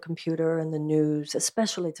to the computer and the news,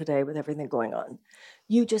 especially today with everything going on,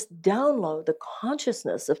 you just download the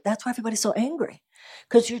consciousness of, that's why everybody's so angry,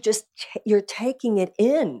 because you're taking it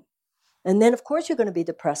in. And then, of course, you're going to be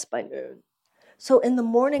depressed by noon. So in the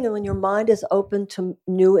morning, and when your mind is open to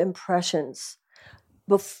new impressions,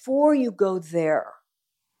 before you go there,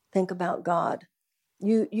 think about God.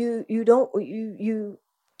 You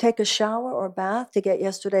take a shower or bath to get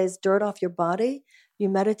yesterday's dirt off your body. You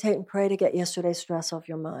meditate and pray to get yesterday's stress off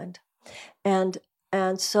your mind. And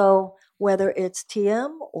so whether it's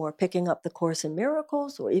TM or picking up the Course in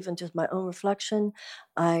Miracles or even just my own reflection,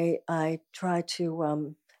 I try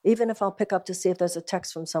to, even if I'll pick up to see if there's a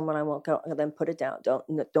text from someone, I won't go, then put it down.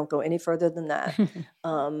 Don't go any further than that.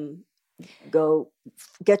 Go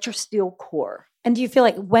get your steel core. And do you feel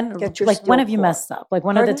like when have you messed up? Like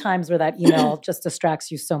when are the times where that email just distracts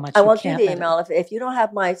you so much? I won't do the email. If you don't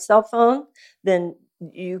have my cell phone, then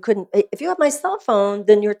you couldn't. If you have my cell phone,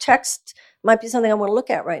 then your text might be something I want to look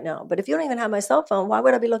at right now. But if you don't even have my cell phone, why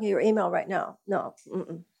would I be looking at your email right now? No,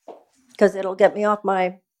 because it'll get me off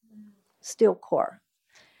my steel core.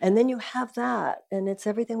 And then you have that, and it's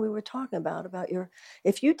everything we were talking about your.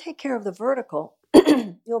 If you take care of the vertical,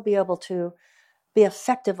 you'll be able to be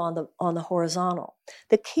effective on the horizontal.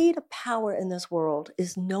 The key to power in this world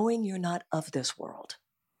is knowing you're not of this world.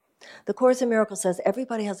 The Course in Miracles says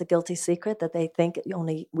everybody has a guilty secret that they think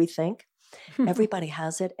only we think. Everybody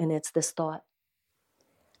has it, and it's this thought,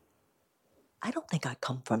 I don't think I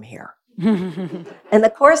come from here. And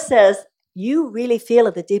the Course says, you really feel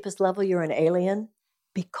at the deepest level you're an alien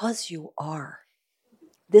because you are.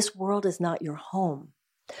 This world is not your home.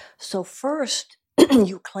 So first,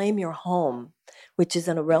 you claim your home, which is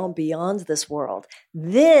in a realm beyond this world.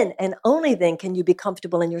 Then and only then can you be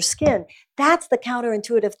comfortable in your skin. That's the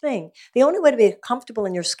counterintuitive thing. The only way to be comfortable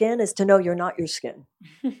in your skin is to know you're not your skin.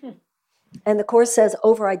 And the Course says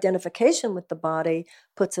over-identification with the body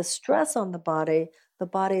puts a stress on the body. The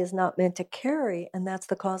body is not meant to carry, and that's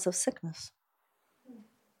the cause of sickness.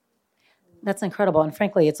 That's incredible. And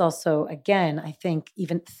frankly, it's also, again, I think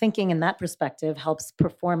even thinking in that perspective helps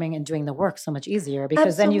performing and doing the work so much easier,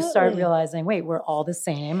 because then you start realizing, wait, we're all the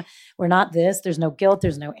same. We're not this. There's no guilt.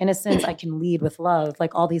 There's no innocence. I can lead with love.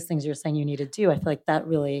 Like all these things you're saying you need to do. I feel like that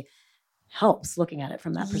really helps looking at it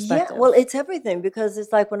from that perspective. Yeah, well, it's everything, because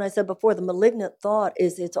it's like when I said before, the malignant thought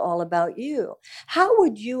is it's all about you. How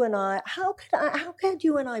could you and I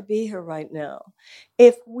be here right now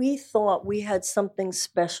if we thought we had something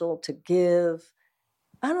special to give?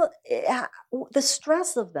 The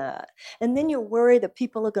stress of that. And then you're worried that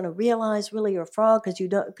people are going to realize really you're a fraud because you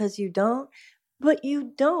don't. But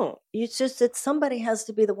you don't. It's just that somebody has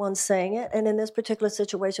to be the one saying it. And in this particular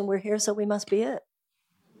situation, we're here, so we must be it.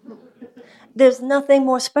 There's nothing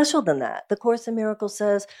more special than that. The Course in Miracles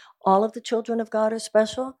says all of the children of God are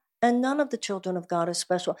special, and none of the children of God are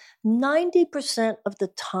special. 90% of the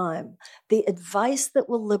time, the advice that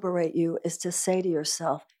will liberate you is to say to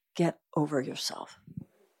yourself, get over yourself.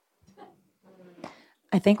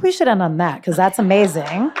 I think we should end on that, because that's amazing.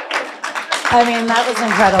 I mean, that was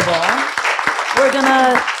incredible.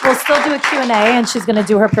 We'll still do a Q&A, and she's going to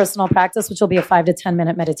do her personal practice, which will be a 5 to 10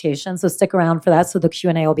 minute meditation. So stick around for that. So the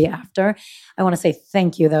Q&A will be after. I want to say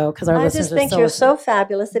thank you, though, because our listeners just think you're so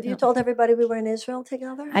fabulous. Have you told everybody we were in Israel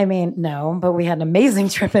together? I mean, no, but we had an amazing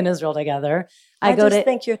trip in Israel together. I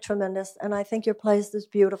think you're tremendous, and I think your place is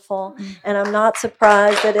beautiful, and I'm not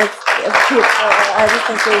surprised that it's cute. I just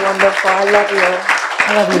think you're wonderful. I love you.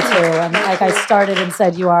 I love you too. And like I started and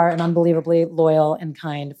said, you are an unbelievably loyal and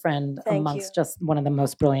kind friend amongst just one of the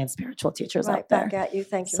most brilliant spiritual teachers out there. Right back at you.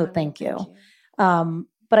 Thank you. So thank you.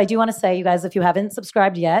 But I do want to say, you guys, if you haven't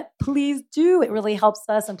subscribed yet, please do. It really helps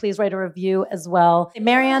us. And please write a review as well.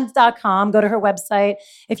 Marianne.com, go to her website.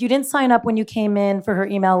 If you didn't sign up when you came in for her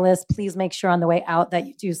email list, please make sure on the way out that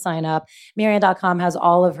you do sign up. Marianne.com has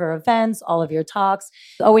all of her events, all of your talks.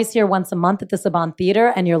 Always here once a month at the Saban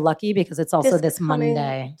Theater. And you're lucky because it's also this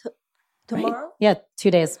Monday. Tomorrow? Right? Yeah, 2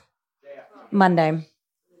 days. Monday.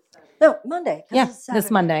 No, Monday. Yeah, this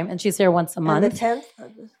Monday. And she's here once a month. And the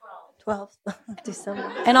 10th? 12th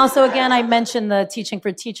December. And also, again, I mentioned the Teaching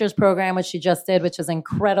for Teachers program, which she just did, which is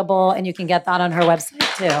incredible. And you can get that on her website,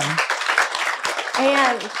 too.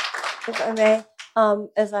 And if I may,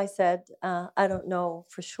 as I said, I don't know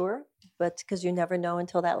for sure, but because you never know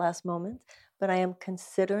until that last moment. but I am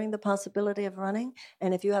considering the possibility of running.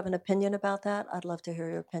 And if you have an opinion about that, I'd love to hear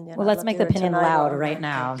your opinion. Well, let's make the opinion loud right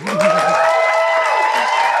now. I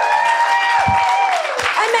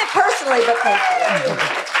meant personally, but thank you.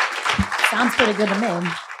 Sounds pretty good to me.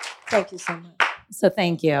 Thank you so much. So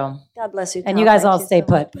thank you. God bless you. And you guys all stay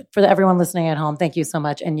put. But for everyone listening at home, thank you so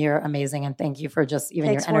much. And you're amazing. And thank you for just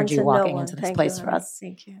even your energy walking into this place for us.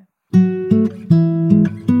 Thank you.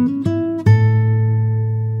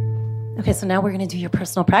 Okay, so now we're going to do your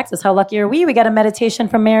personal practice. How lucky are we? We got a meditation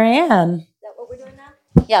from Marianne. Is that what we're doing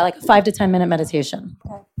now? Yeah, like a 5 to 10 minute meditation.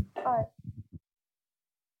 Okay. All right.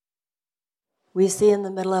 We see in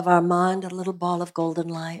the middle of our mind a little ball of golden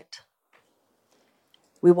light.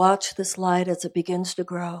 We watch this light as it begins to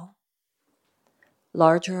grow,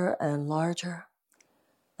 larger and larger,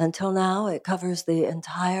 until now it covers the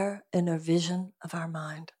entire inner vision of our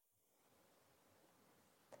mind.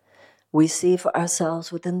 We see for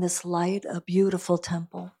ourselves within this light a beautiful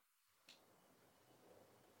temple.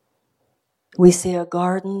 We see a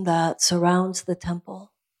garden that surrounds the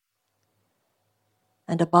temple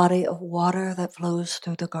and a body of water that flows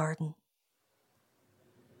through the garden.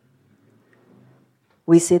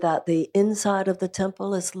 We see that the inside of the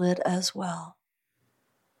temple is lit as well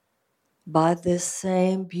by this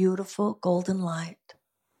same beautiful golden light.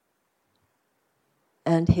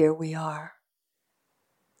 And here we are.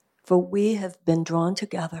 For we have been drawn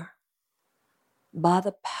together by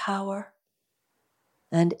the power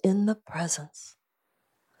and in the presence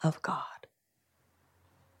of God.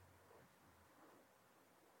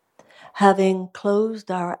 Having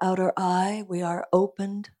closed our outer eye, we are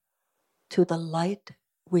opened to the light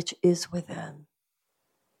which is within.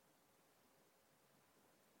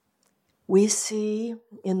 We see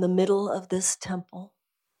in the middle of this temple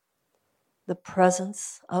the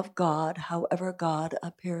presence of God, however God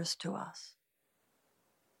appears to us.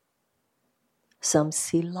 Some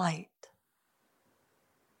see light.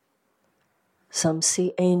 Some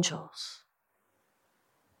see angels.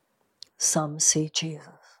 Some see Jesus.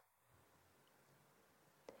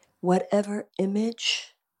 Whatever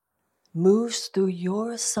image moves through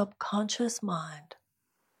your subconscious mind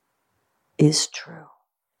is true.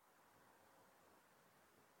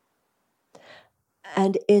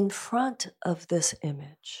 And in front of this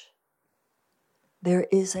image, there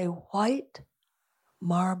is a white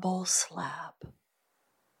marble slab.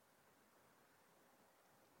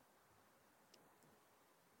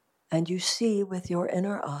 And you see with your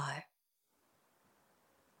inner eye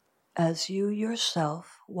as you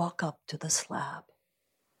yourself walk up to the slab.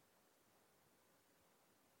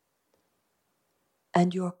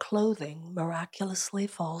 And your clothing miraculously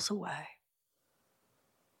falls away.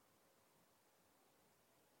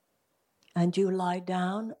 And you lie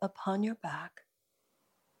down upon your back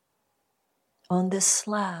on this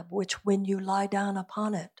slab, which when you lie down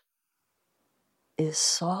upon it is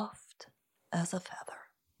soft as a feather.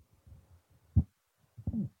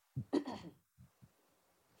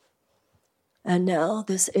 And now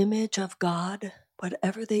this image of God,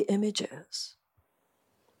 whatever the image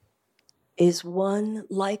is one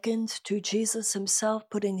likened to Jesus himself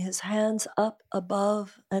putting his hands up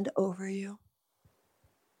above and over you.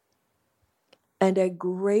 And a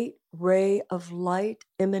great ray of light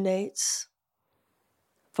emanates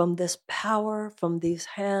from this power, from these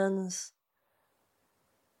hands,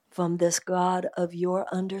 from this God of your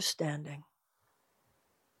understanding.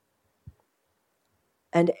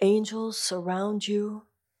 And angels surround you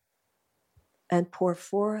and pour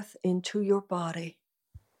forth into your body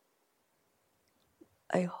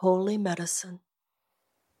a holy medicine,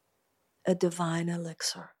 a divine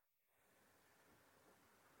elixir.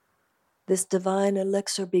 This divine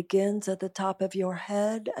elixir begins at the top of your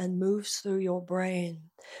head and moves through your brain.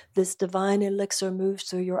 This divine elixir moves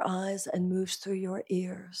through your eyes and moves through your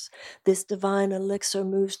ears. This divine elixir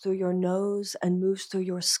moves through your nose and moves through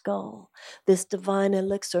your skull. This divine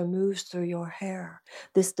elixir moves through your hair.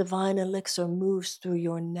 This divine elixir moves through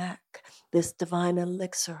your neck. This divine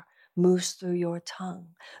elixir moves through your tongue.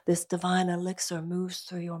 This divine elixir moves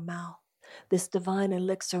through your mouth. This divine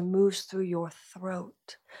elixir moves through your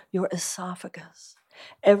throat, your esophagus.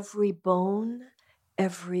 Every bone,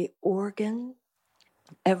 every organ,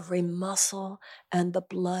 every muscle, and the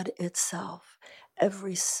blood itself.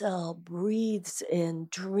 Every cell breathes in,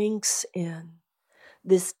 drinks in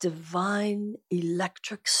this divine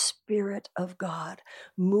electric spirit of God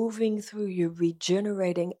moving through you,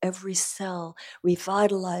 regenerating every cell,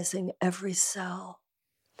 revitalizing every cell.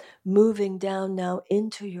 Moving down now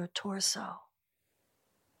into your torso,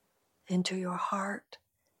 into your heart,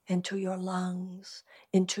 into your lungs,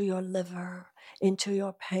 into your liver, into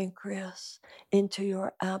your pancreas, into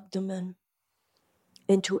your abdomen,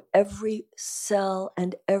 into every cell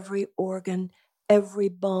and every organ, every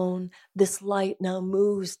bone. This light now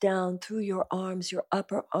moves down through your arms, your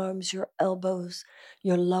upper arms, your elbows,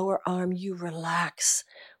 your lower arm. You relax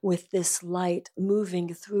with this light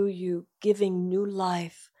moving through you, giving new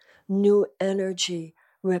life, new energy,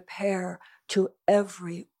 repair to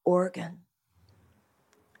every organ.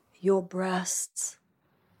 Your breasts,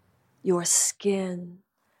 your skin,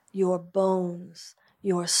 your bones,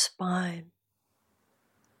 your spine,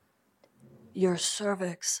 your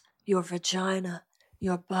cervix, your vagina,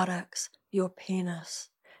 your buttocks, your penis,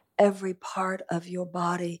 every part of your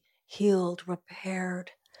body healed,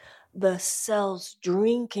 repaired. The cells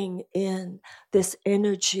drinking in this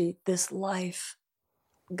energy, this life,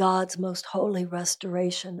 God's most holy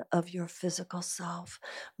restoration of your physical self,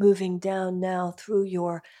 moving down now through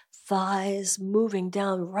your thighs, moving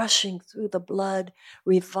down, rushing through the blood,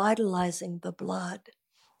 revitalizing the blood,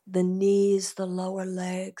 the knees, the lower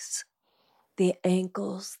legs, the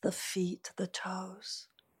ankles, the feet, the toes,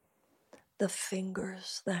 the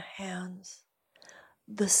fingers, the hands,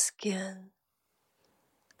 the skin.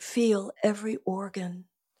 Feel every organ,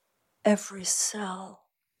 every cell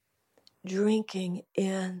drinking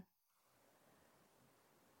in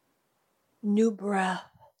new breath,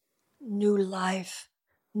 new life,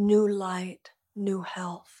 new light, new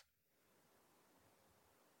health.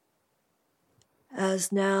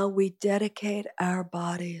 As now we dedicate our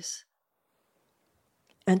bodies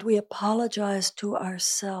and we apologize to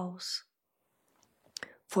ourselves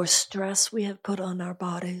for stress we have put on our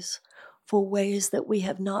bodies, for ways that we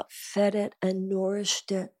have not fed it and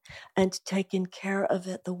nourished it and taken care of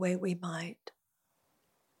it the way we might.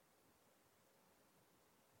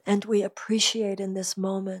 And we appreciate in this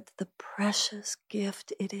moment the precious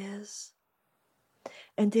gift it is.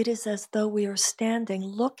 And it is as though we are standing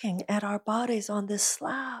looking at our bodies on this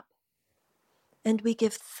slab. And we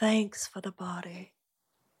give thanks for the body.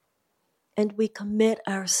 And we commit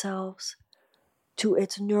ourselves to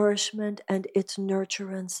its nourishment and its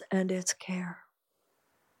nurturance and its care.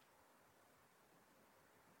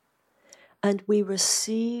 And we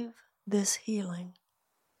receive this healing.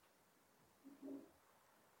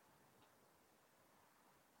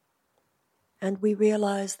 And we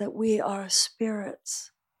realize that we are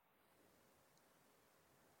spirits.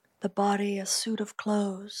 The body, a suit of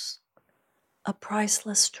clothes, a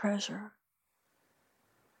priceless treasure.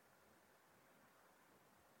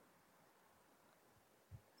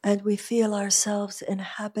 And we feel ourselves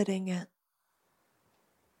inhabiting it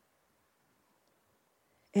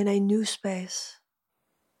in a new space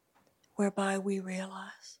whereby we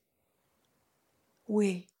realize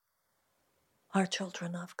we are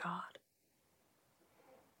children of God.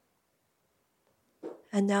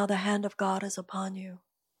 And now the hand of God is upon you,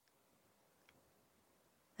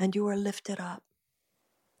 and you are lifted up.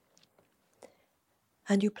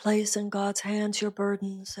 And you place in God's hands your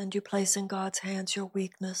burdens, and you place in God's hands your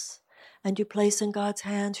weakness, and you place in God's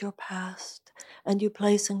hands your past, and you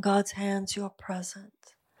place in God's hands your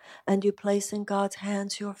present, and you place in God's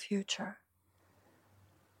hands your future,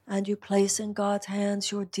 and you place in God's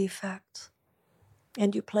hands your defects,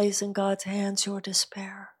 and you place in God's hands your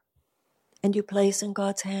despair, and you place in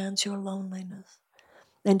God's hands your loneliness,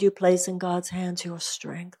 and you place in God's hands your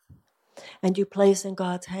strength, and you place in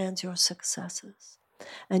God's hands your successes,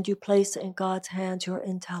 and you place in God's hands your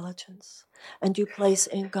intelligence, and you place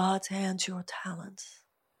in God's hands your talents.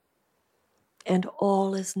 And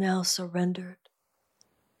all is now surrendered.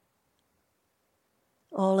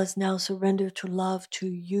 All is now surrendered to love, to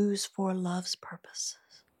use for love's purposes.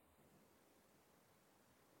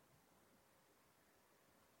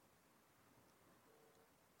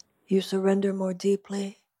 You surrender more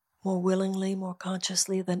deeply, more willingly, more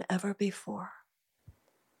consciously than ever before.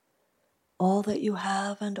 All that you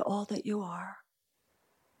have and all that you are.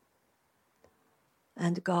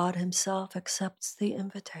 And God Himself accepts the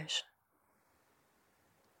invitation.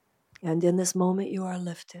 And in this moment you are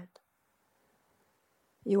lifted.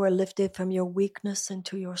 You are lifted from your weakness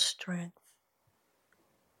into your strength.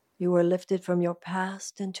 You are lifted from your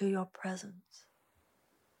past into your present.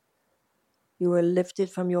 You are lifted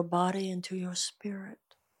from your body into your spirit.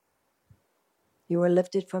 You are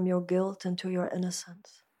lifted from your guilt into your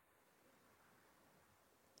innocence.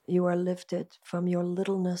 You are lifted from your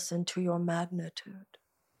littleness into your magnitude.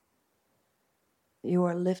 You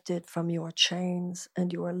are lifted from your chains,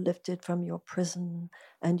 and you are lifted from your prison,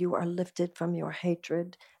 and you are lifted from your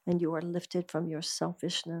hatred, and you are lifted from your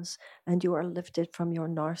selfishness, and you are lifted from your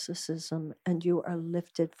narcissism, and you are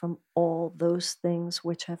lifted from all those things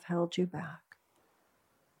which have held you back.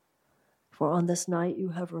 For on this night you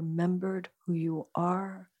have remembered who you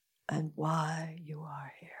are and why you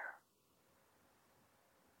are here.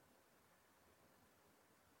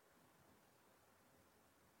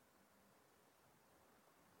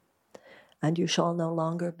 And you shall no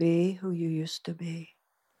longer be who you used to be,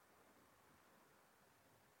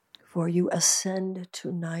 for you ascend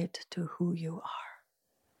tonight to who you are.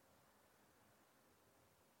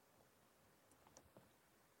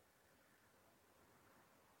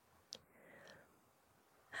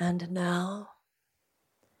 And now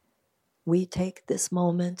we take this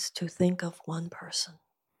moment to think of one person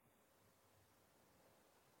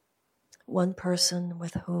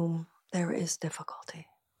with whom there is difficulty,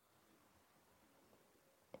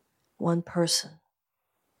 one person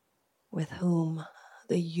with whom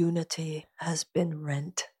the unity has been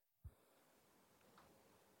rent,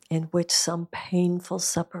 in which some painful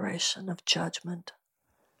separation of judgment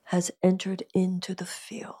has entered into the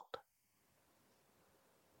field.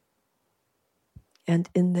 And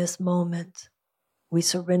in this moment, we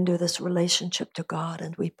surrender this relationship to God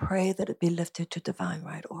and we pray that it be lifted to divine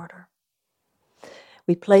right order.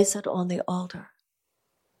 We place it on the altar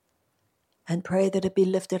and pray that it be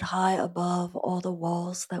lifted high above all the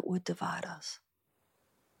walls that would divide us.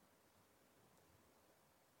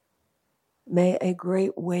 May a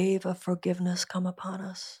great wave of forgiveness come upon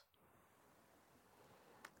us.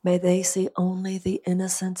 May they see only the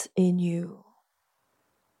innocence in you,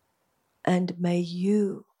 and may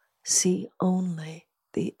you see only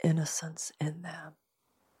the innocence in them.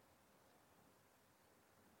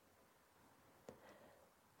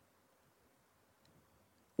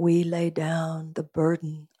 We lay down the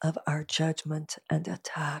burden of our judgment and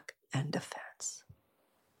attack and defense.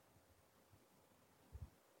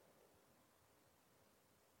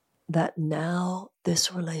 That now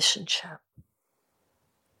this relationship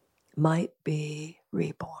might be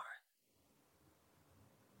reborn.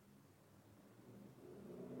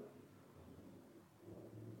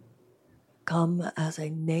 Come as a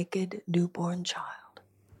naked newborn child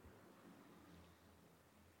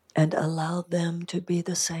and allow them to be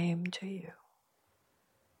the same to you.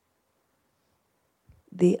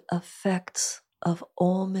 The effects of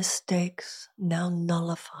all mistakes now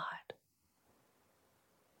nullified.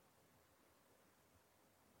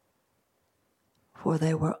 For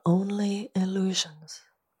they were only illusions.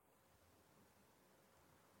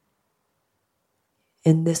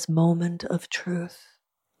 In this moment of truth,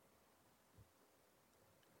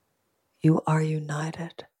 you are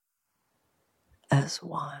united as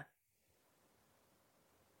one.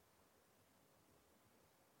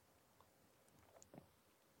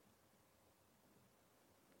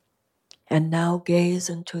 And now gaze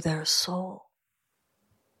into their soul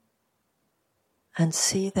and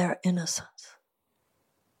see their innocence.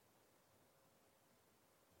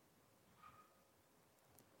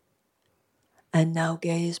 And now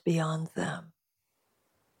gaze beyond them.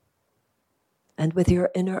 And with your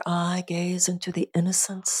inner eye, gaze into the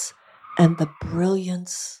innocence and the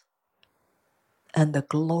brilliance and the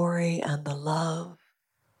glory and the love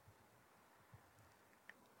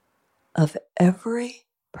of every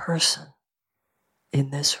person in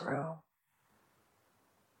this room.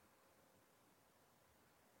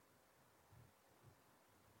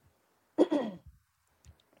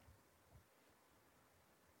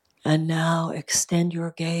 And now extend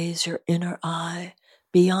your gaze, your inner eye,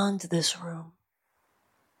 beyond this room.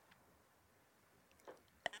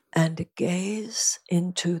 And gaze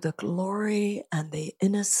into the glory and the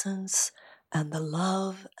innocence and the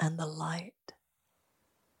love and the light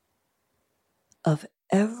of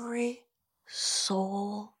every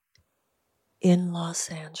soul in Los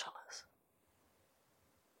Angeles.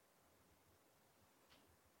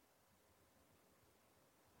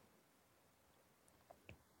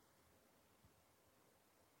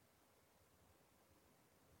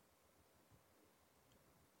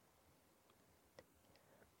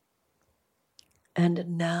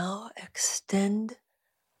 And now extend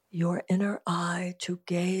your inner eye to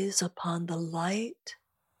gaze upon the light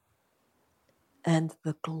and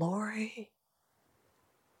the glory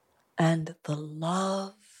and the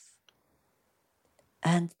love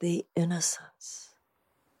and the innocence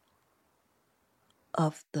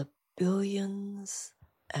of the billions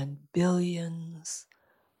and billions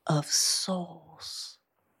of souls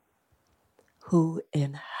who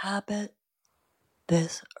inhabit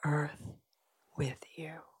this earth with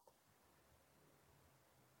you.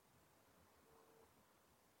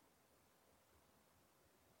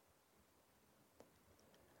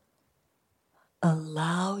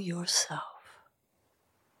 Allow yourself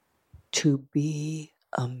to be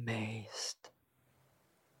amazed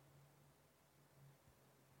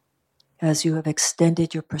as you have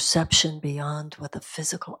extended your perception beyond what the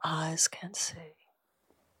physical eyes can see.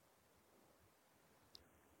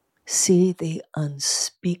 See the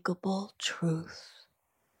unspeakable truth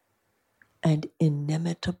and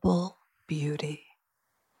inimitable beauty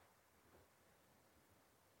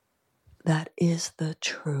that is the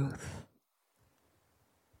truth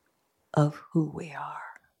of who we are.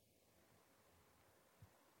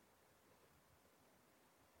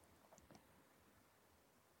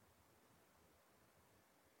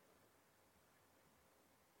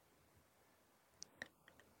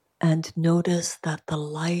 And notice that the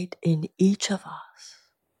light in each of us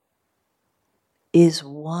is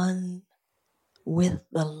one with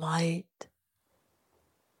the light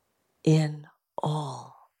in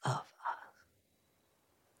all of us.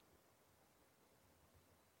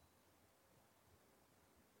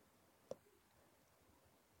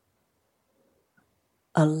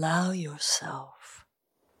 Allow yourself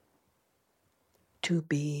to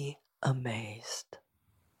be amazed.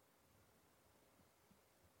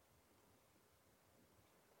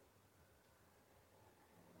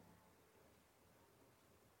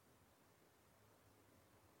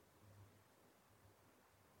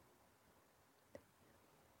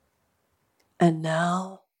 And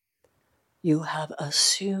now you have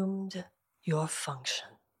assumed your function.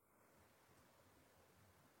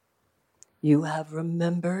 You have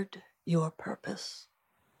remembered your purpose.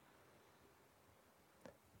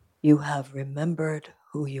 You have remembered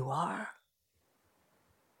who you are.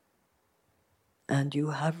 And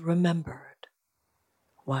you have remembered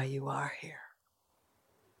why you are here.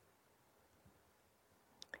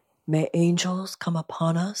 May angels come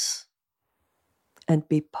upon us and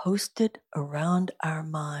be posted around our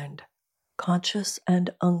mind, conscious and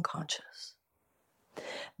unconscious,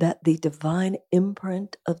 that the divine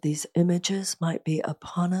imprint of these images might be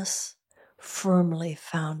upon us, firmly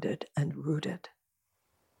founded and rooted,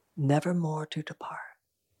 never more to depart.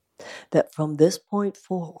 That from this point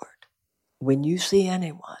forward, when you see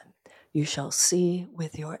anyone, you shall see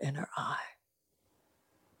with your inner eye.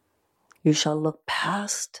 You shall look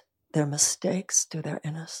past their mistakes to their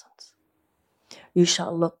innocence. You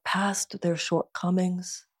shall look past their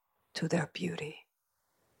shortcomings to their beauty.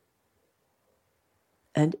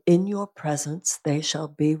 And in your presence they shall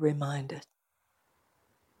be reminded.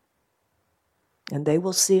 And they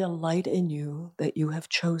will see a light in you that you have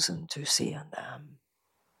chosen to see in them.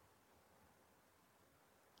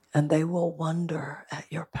 And they will wonder at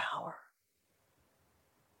your power.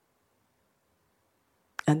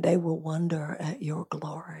 And they will wonder at your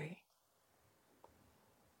glory.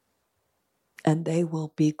 And they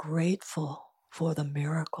will be grateful for the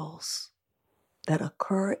miracles that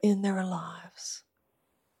occur in their lives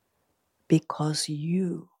because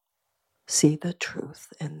you see the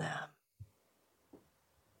truth in them.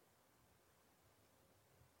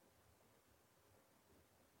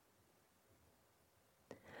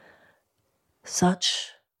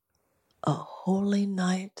 Such a holy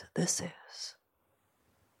night this is,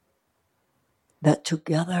 that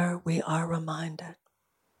together we are reminded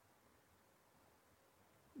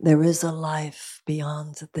there is a life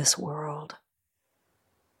beyond this world.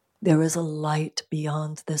 There is a light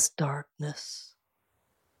beyond this darkness.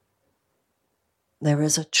 There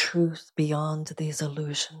is a truth beyond these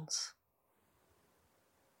illusions.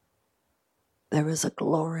 There is a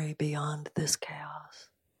glory beyond this chaos.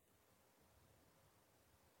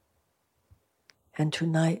 And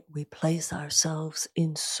tonight we place ourselves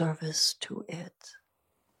in service to it,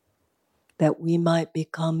 that we might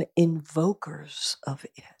become invokers of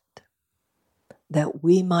it, that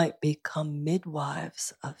we might become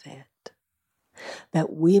midwives of it,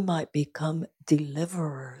 that we might become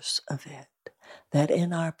deliverers of it, that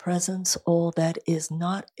in our presence all that is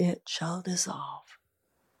not it shall dissolve.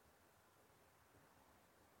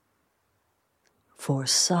 For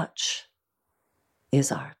such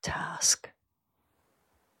is our task.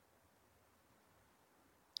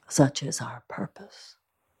 Such is our purpose.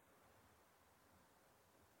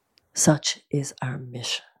 Such is our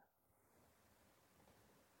mission.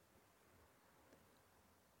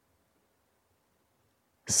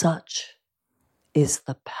 Such is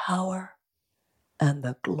the power and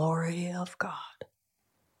the glory of God.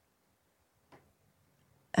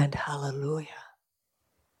 And hallelujah,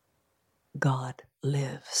 God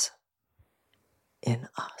lives in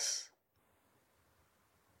us.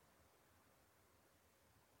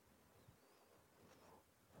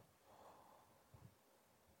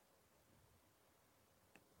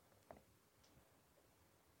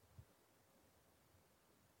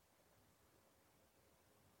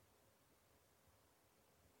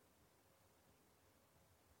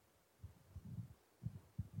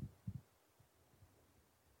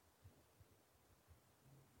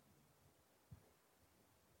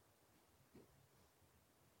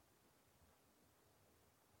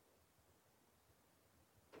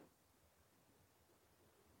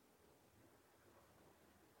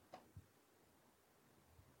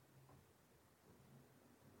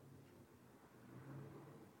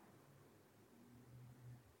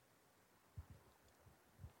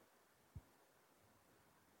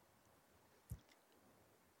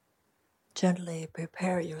 Gently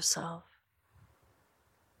prepare yourself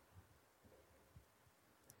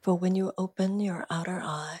for when you open your outer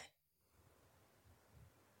eye,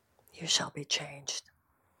 you shall be changed.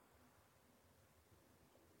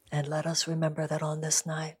 And let us remember that on this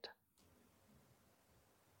night,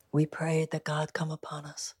 we prayed that God come upon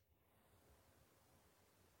us.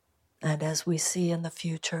 And as we see in the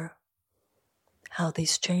future how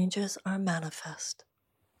these changes are manifest,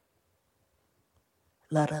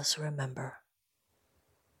 let us remember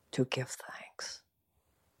to give thanks.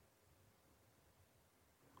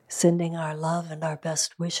 Sending our love and our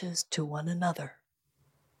best wishes to one another.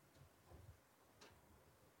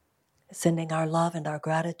 Sending our love and our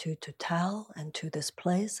gratitude to Tal and to this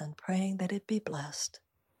place and praying that it be blessed.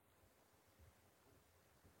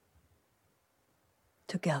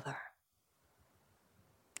 Together,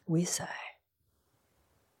 we say,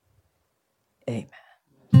 Amen.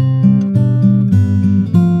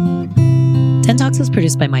 Den Talks is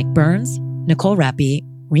produced by Mike Burns, Nicole Rappi,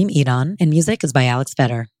 Reem Edon, and music is by Alex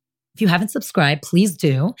Vetter. If you haven't subscribed, please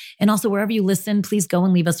do. And also, wherever you listen, please go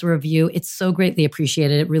and leave us a review. It's so greatly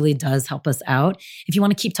appreciated. It really does help us out. If you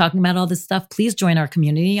want to keep talking about all this stuff, please join our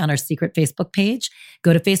community on our secret Facebook page.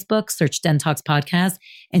 Go to Facebook, search Den Talks Podcast,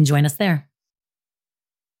 and join us there.